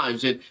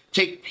lives and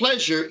take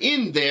pleasure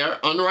in their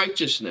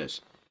unrighteousness.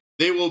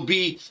 They will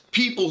be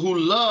people who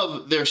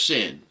love their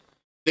sin.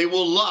 They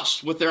will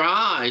lust with their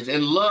eyes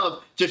and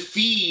love to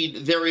feed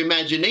their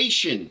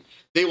imagination.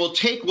 They will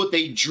take what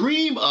they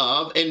dream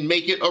of and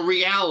make it a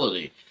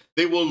reality.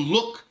 They will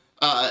look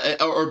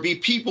or be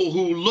people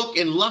who look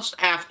and lust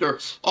after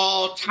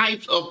all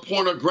types of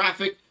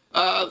pornographic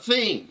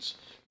things.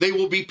 They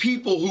will be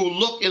people who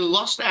look and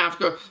lust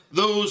after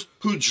those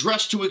who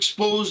dress to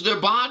expose their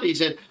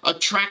bodies and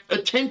attract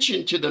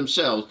attention to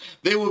themselves.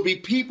 They will be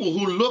people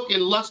who look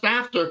and lust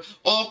after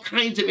all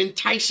kinds of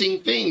enticing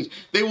things.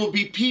 They will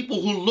be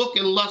people who look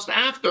and lust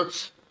after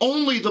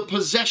only the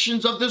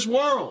possessions of this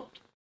world.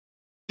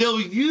 They'll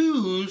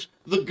use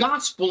the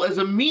gospel as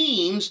a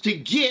means to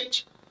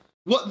get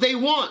what they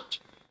want.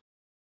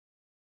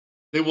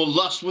 They will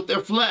lust with their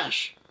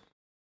flesh.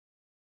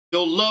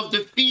 They'll love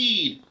to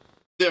feed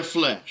their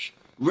flesh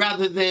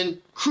rather than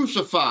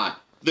crucify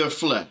their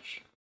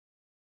flesh.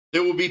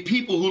 There will be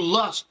people who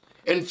lust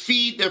and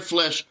feed their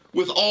flesh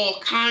with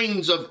all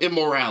kinds of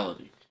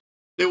immorality.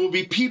 There will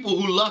be people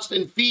who lust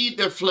and feed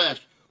their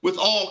flesh with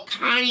all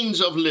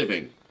kinds of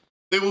living.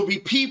 There will be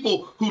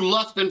people who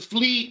lust and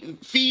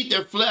feed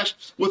their flesh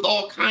with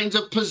all kinds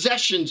of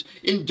possessions,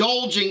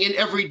 indulging in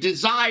every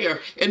desire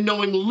and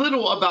knowing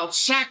little about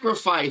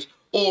sacrifice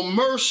or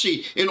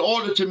mercy in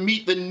order to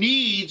meet the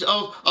needs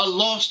of a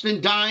lost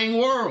and dying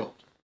world.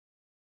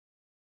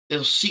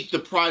 They'll seek the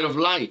pride of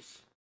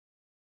life,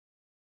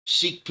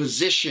 seek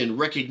position,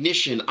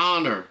 recognition,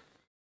 honor,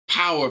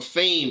 power,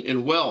 fame,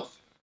 and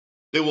wealth.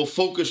 They will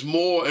focus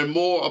more and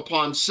more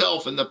upon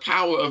self and the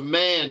power of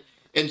man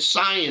and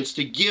science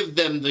to give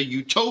them the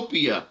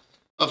utopia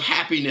of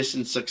happiness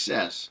and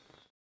success.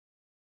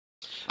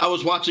 I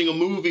was watching a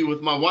movie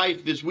with my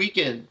wife this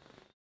weekend,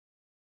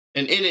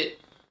 and in it,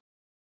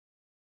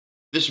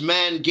 this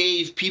man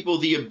gave people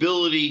the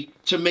ability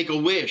to make a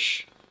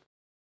wish.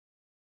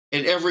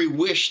 And every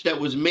wish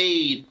that was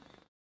made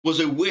was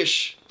a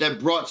wish that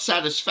brought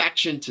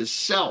satisfaction to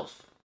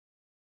self.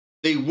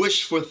 They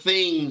wished for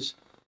things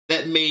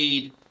that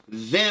made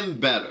them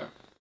better,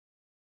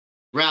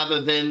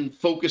 rather than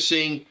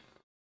focusing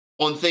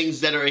on things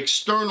that are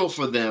external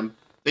for them.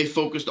 They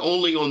focused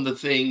only on the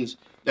things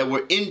that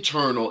were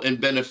internal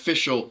and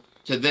beneficial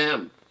to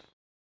them.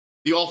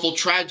 The awful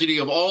tragedy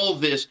of all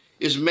this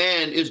is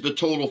man is the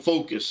total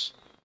focus.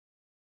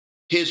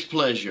 His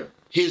pleasure,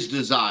 his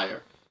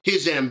desire,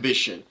 his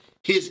ambition,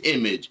 his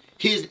image,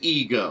 his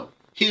ego,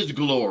 his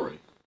glory.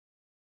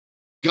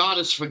 God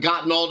is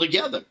forgotten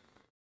altogether.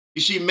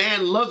 You see,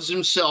 man loves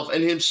himself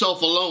and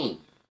himself alone.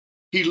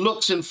 He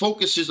looks and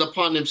focuses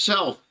upon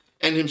himself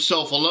and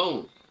himself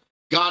alone.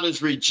 God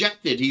is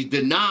rejected. He's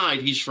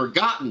denied. He's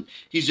forgotten.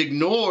 He's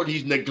ignored.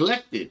 He's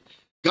neglected.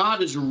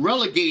 God is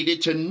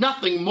relegated to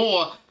nothing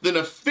more than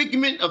a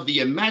figment of the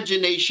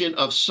imagination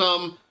of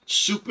some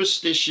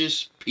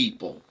superstitious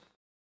people,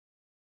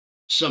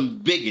 some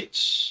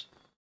bigots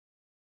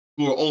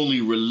who are only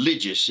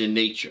religious in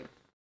nature.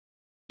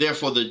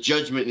 Therefore, the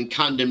judgment and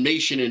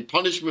condemnation and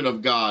punishment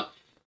of God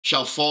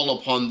shall fall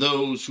upon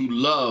those who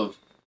love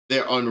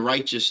their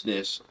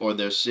unrighteousness or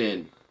their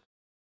sin.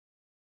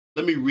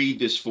 Let me read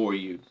this for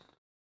you,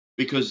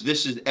 because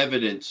this is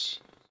evidence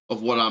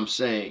of what I'm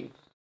saying.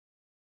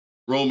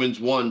 Romans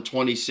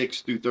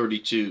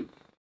 1:26-32.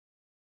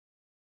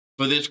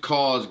 For this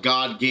cause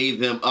God gave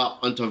them up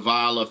unto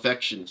vile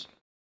affections,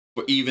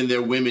 for even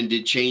their women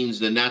did change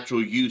the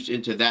natural use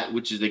into that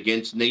which is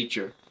against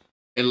nature.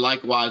 And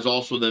likewise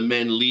also the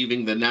men,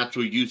 leaving the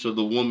natural use of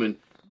the woman,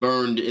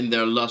 burned in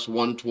their lust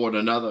one toward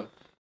another,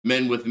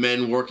 men with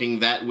men working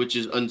that which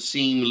is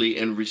unseemly,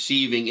 and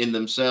receiving in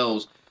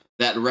themselves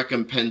that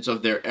recompense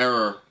of their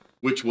error,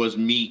 which was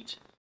meet.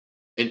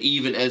 And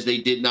even as they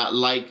did not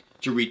like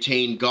to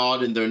retain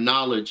God in their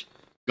knowledge,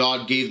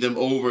 God gave them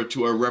over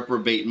to a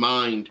reprobate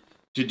mind,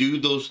 to do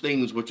those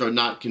things which are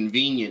not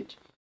convenient,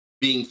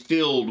 being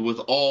filled with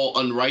all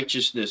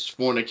unrighteousness,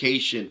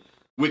 fornication,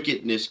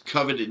 wickedness,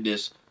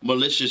 covetousness,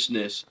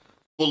 maliciousness,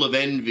 full of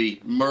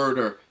envy,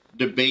 murder,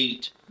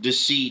 debate,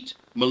 deceit,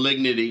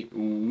 malignity,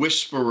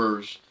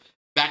 whisperers,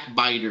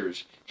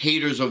 backbiters,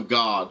 haters of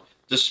God,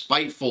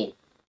 despiteful,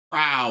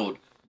 proud,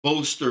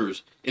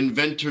 boasters,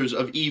 inventors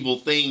of evil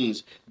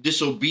things,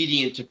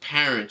 disobedient to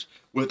parents,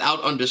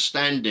 without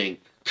understanding,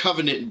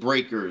 covenant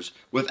breakers,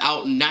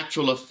 without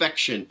natural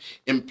affection,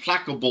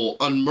 implacable,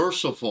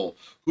 unmerciful,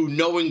 who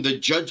knowing the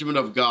judgment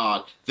of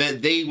God,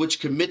 that they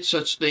which commit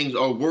such things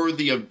are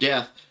worthy of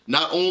death,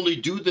 not only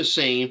do the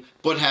same,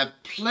 but have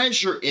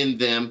pleasure in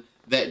them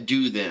that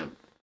do them.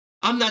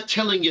 I'm not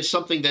telling you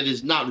something that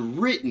is not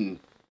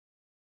written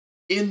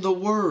in the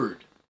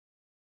word.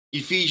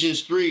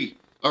 Ephesians 3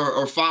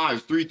 or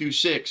 5,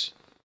 3-6.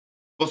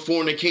 But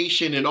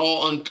fornication and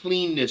all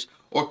uncleanness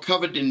or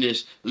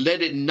covetousness,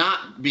 let it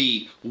not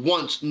be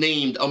once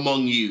named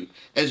among you,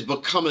 as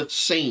becometh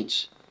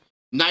saints.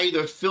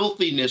 Neither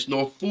filthiness,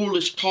 nor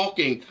foolish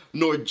talking,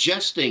 nor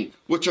jesting,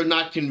 which are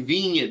not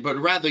convenient, but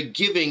rather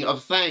giving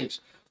of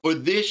thanks. For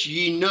this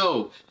ye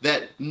know,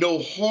 that no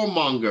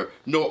whoremonger,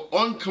 nor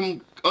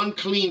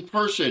unclean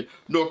person,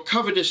 nor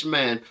covetous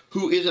man,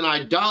 who is an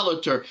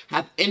idolater,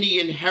 hath any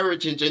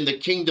inheritance in the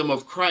kingdom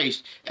of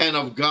Christ and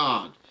of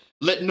God.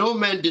 Let no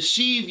man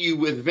deceive you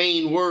with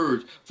vain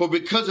words, for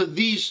because of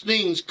these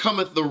things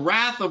cometh the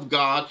wrath of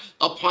God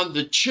upon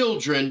the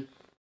children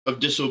of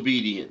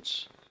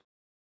disobedience.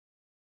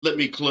 Let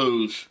me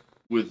close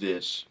with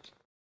this.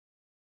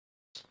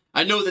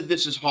 I know that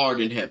this is hard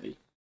and heavy,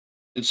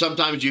 and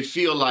sometimes you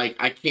feel like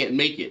I can't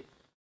make it.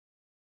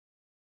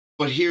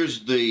 But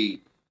here's the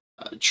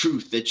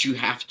truth that you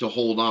have to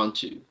hold on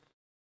to.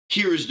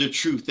 Here is the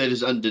truth that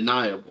is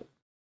undeniable.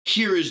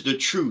 Here is the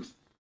truth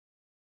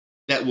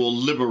that will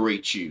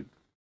liberate you.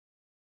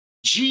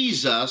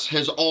 Jesus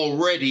has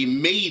already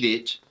made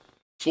it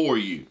for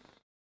you.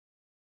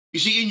 You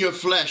see, in your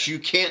flesh, you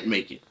can't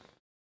make it.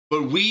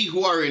 But we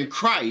who are in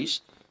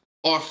Christ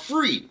are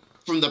free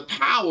from the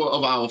power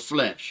of our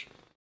flesh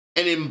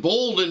and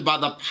emboldened by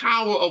the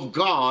power of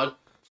God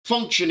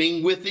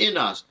functioning within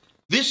us.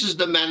 This is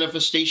the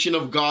manifestation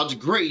of God's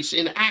grace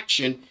in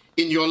action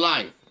in your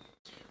life.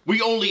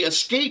 We only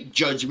escape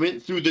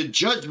judgment through the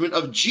judgment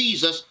of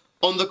Jesus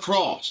on the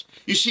cross.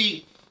 You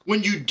see,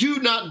 when you do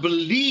not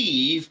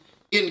believe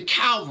in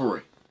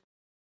Calvary,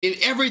 in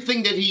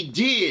everything that he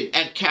did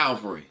at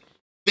Calvary,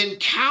 then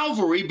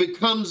Calvary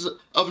becomes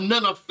of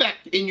none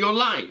effect in your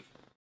life.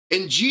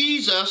 And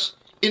Jesus,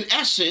 in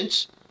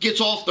essence,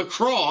 gets off the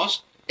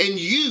cross and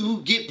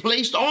you get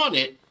placed on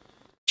it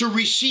to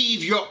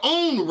receive your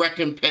own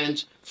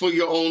recompense for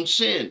your own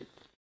sin.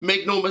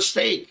 Make no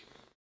mistake,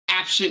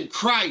 absent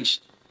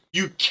Christ,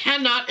 you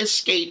cannot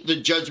escape the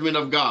judgment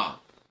of God.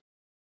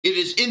 It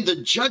is in the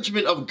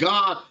judgment of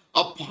God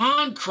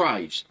upon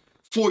Christ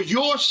for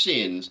your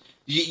sins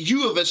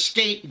you have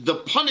escaped the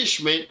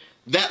punishment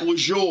that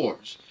was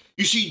yours.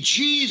 You see,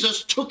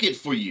 Jesus took it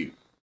for you.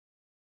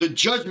 The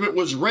judgment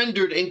was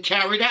rendered and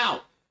carried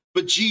out,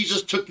 but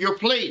Jesus took your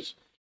place.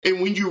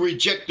 And when you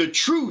reject the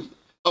truth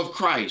of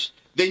Christ,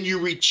 then you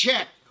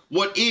reject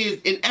what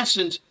is, in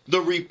essence, the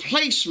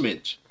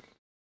replacement.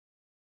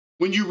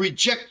 When you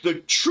reject the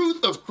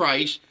truth of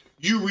Christ,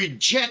 you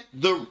reject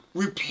the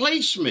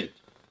replacement.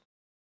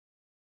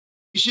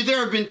 You see, there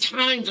have been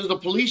times as a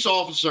police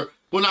officer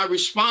when I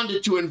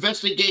responded to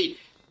investigate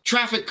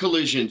traffic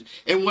collisions,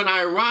 and when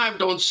I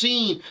arrived on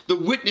scene, the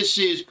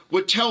witnesses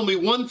would tell me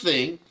one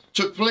thing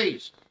took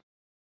place.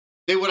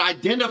 They would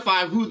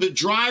identify who the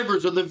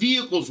drivers of the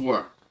vehicles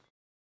were.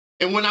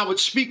 And when I would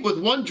speak with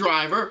one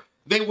driver,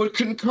 they would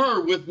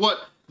concur with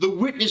what the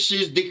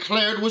witnesses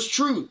declared was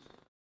truth.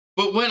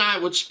 But when I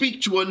would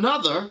speak to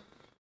another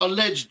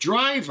alleged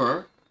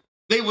driver,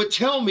 They would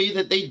tell me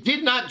that they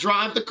did not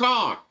drive the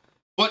car,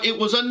 but it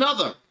was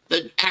another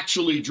that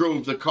actually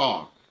drove the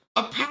car,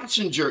 a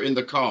passenger in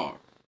the car.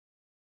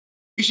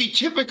 You see,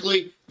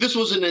 typically, this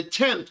was an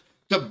attempt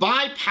to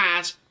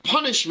bypass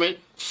punishment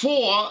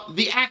for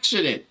the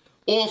accident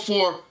or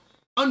for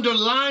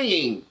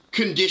underlying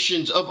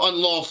conditions of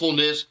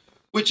unlawfulness,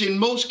 which in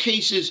most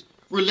cases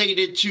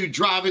related to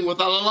driving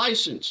without a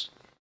license.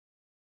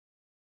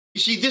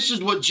 You see, this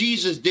is what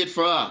Jesus did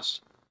for us.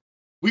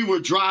 We were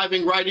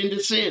driving right into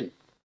sin,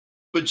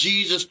 but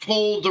Jesus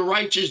told the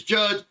righteous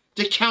judge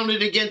to count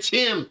it against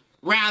him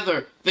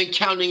rather than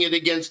counting it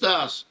against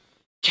us.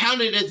 Count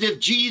it as if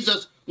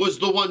Jesus was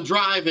the one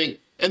driving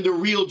and the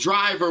real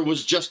driver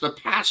was just a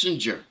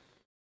passenger.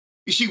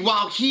 You see,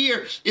 while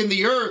here in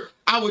the earth,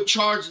 I would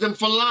charge them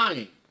for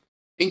lying.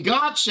 And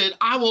God said,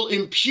 I will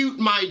impute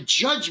my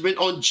judgment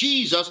on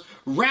Jesus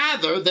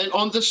rather than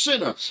on the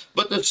sinner.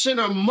 But the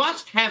sinner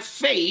must have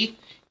faith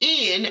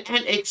in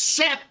and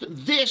accept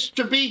this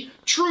to be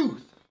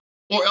truth,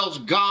 or else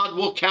God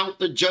will count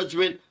the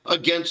judgment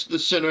against the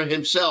sinner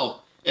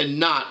himself and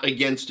not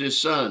against his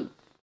son.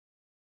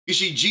 You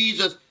see,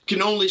 Jesus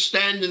can only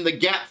stand in the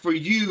gap for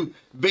you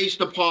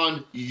based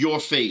upon your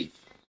faith,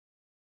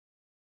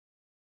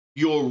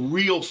 your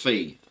real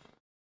faith.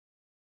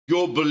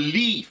 Your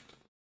belief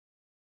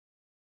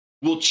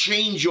will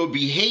change your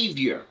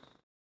behavior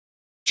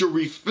to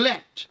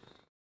reflect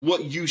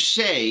what you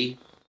say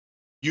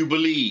you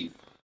believe.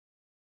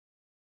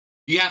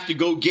 You have to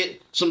go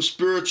get some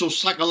spiritual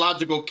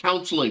psychological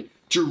counseling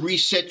to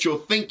reset your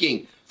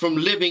thinking from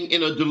living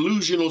in a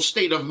delusional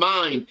state of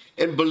mind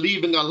and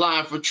believing a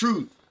lie for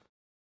truth.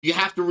 You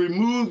have to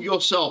remove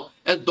yourself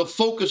as the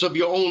focus of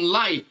your own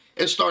life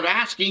and start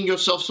asking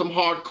yourself some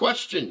hard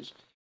questions.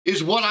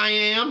 Is what I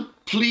am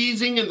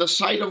pleasing in the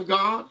sight of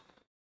God?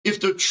 If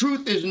the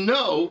truth is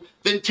no,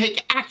 then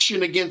take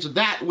action against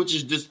that which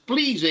is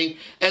displeasing.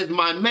 As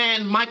my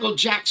man Michael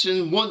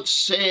Jackson once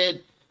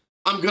said,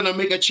 I'm going to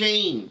make a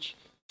change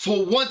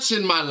for once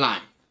in my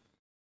life.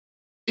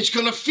 It's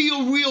going to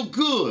feel real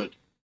good.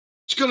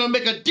 It's going to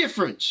make a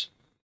difference.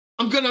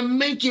 I'm going to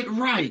make it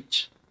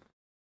right.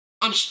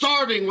 I'm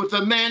starting with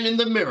the man in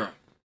the mirror.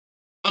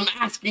 I'm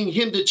asking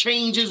him to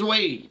change his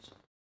ways.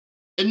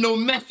 And no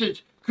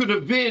message could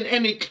have been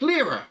any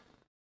clearer.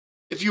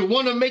 If you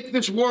want to make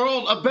this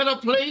world a better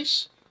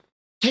place,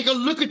 take a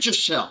look at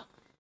yourself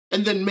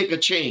and then make a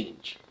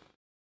change.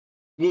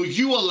 Will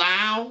you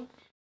allow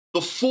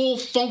the full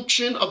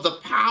function of the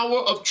power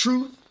of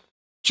truth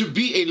to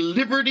be a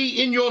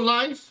liberty in your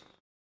life?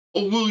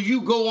 Or will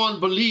you go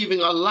on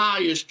believing a lie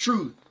is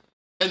truth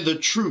and the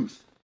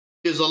truth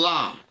is a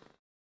lie?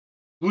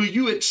 Will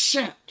you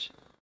accept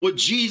what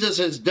Jesus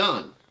has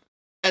done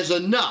as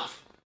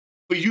enough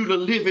for you to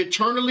live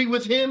eternally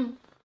with him?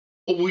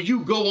 Or will you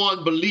go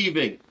on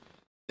believing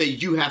that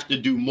you have to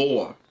do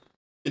more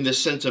in the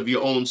sense of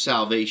your own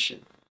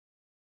salvation?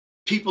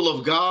 People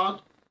of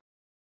God,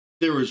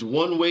 there is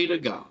one way to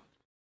God.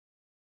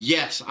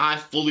 Yes, I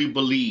fully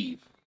believe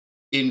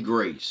in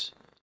grace.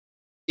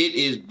 It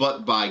is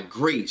but by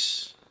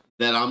grace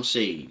that I'm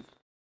saved.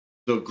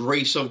 The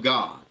grace of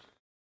God.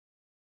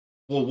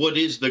 Well, what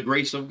is the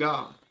grace of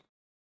God?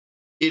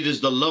 It is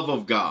the love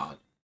of God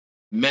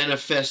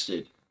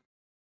manifested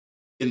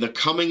in the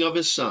coming of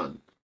his son.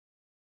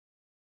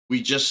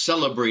 We just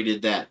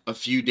celebrated that a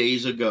few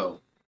days ago,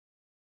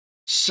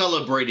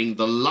 celebrating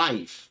the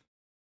life,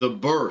 the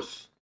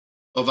birth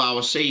of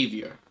our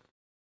Savior,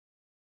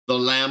 the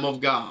Lamb of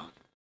God,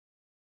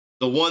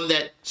 the one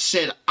that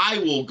said, I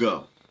will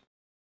go,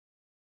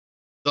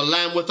 the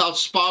Lamb without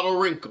spot or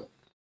wrinkle,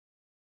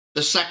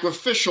 the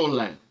sacrificial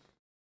Lamb,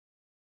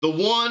 the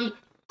one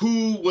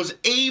who was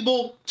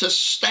able to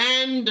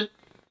stand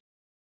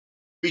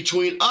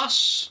between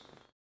us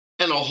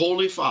and a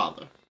holy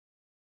Father.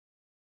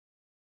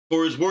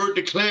 For his word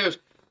declares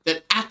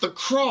that at the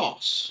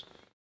cross,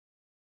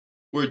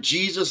 where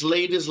Jesus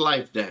laid his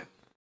life down,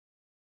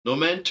 no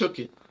man took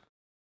it,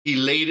 he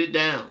laid it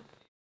down.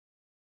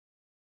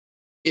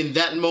 In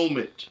that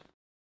moment,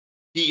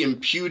 he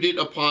imputed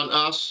upon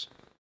us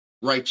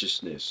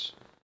righteousness.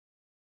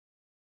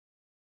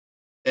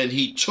 And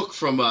he took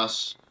from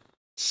us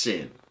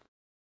sin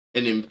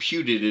and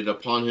imputed it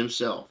upon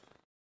himself.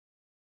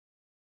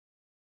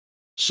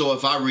 So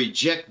if I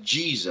reject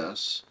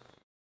Jesus,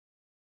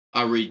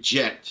 I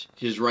reject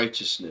his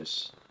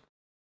righteousness.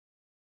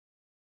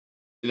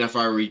 And if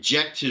I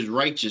reject his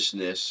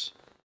righteousness,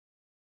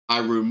 I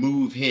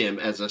remove him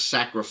as a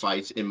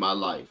sacrifice in my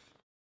life.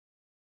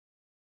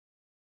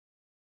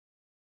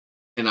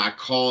 And I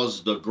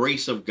cause the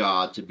grace of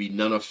God to be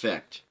none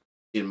effect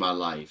in my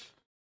life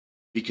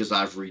because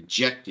I've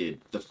rejected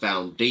the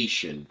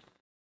foundation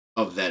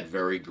of that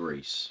very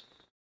grace.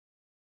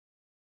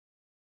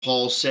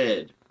 Paul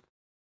said,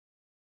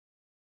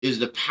 is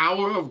the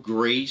power of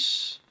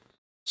grace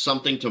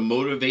something to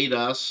motivate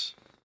us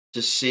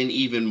to sin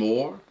even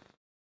more?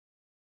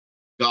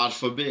 God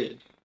forbid.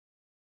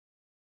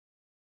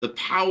 The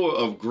power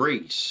of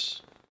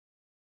grace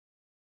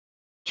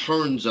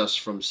turns us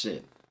from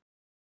sin.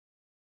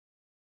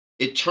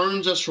 It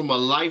turns us from a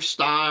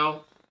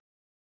lifestyle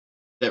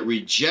that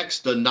rejects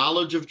the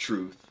knowledge of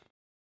truth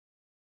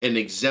and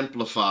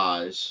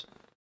exemplifies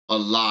a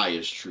lie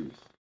as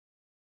truth.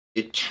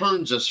 It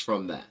turns us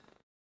from that.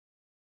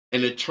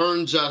 And it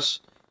turns us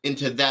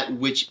into that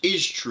which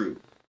is true.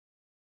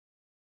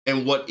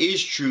 And what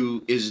is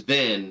true is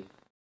then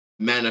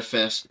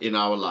manifest in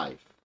our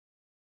life.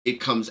 It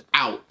comes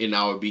out in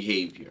our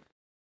behavior.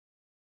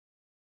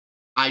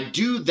 I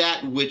do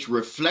that which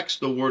reflects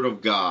the word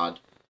of God,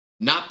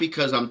 not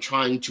because I'm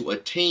trying to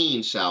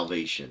attain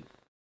salvation.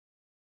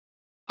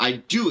 I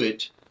do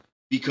it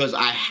because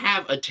I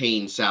have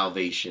attained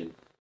salvation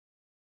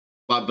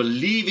by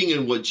believing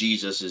in what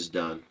Jesus has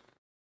done,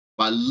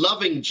 by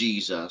loving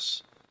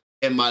Jesus,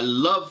 and my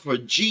love for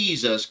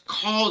Jesus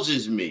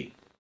causes me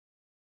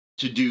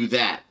to do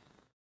that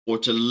or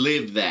to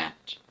live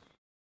that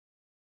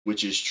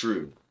which is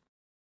true.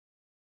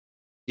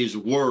 His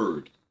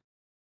word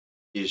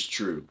is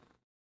true.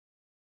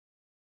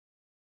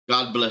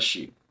 God bless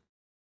you.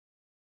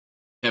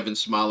 Heaven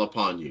smile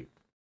upon you.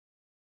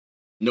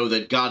 Know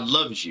that God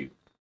loves you.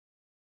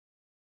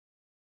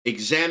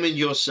 Examine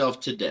yourself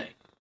today.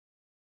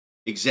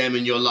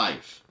 Examine your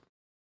life.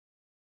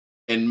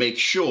 And make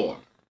sure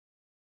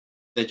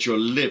that your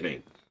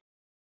living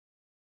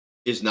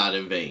is not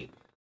in vain.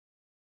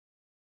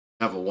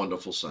 Have a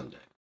wonderful Sunday.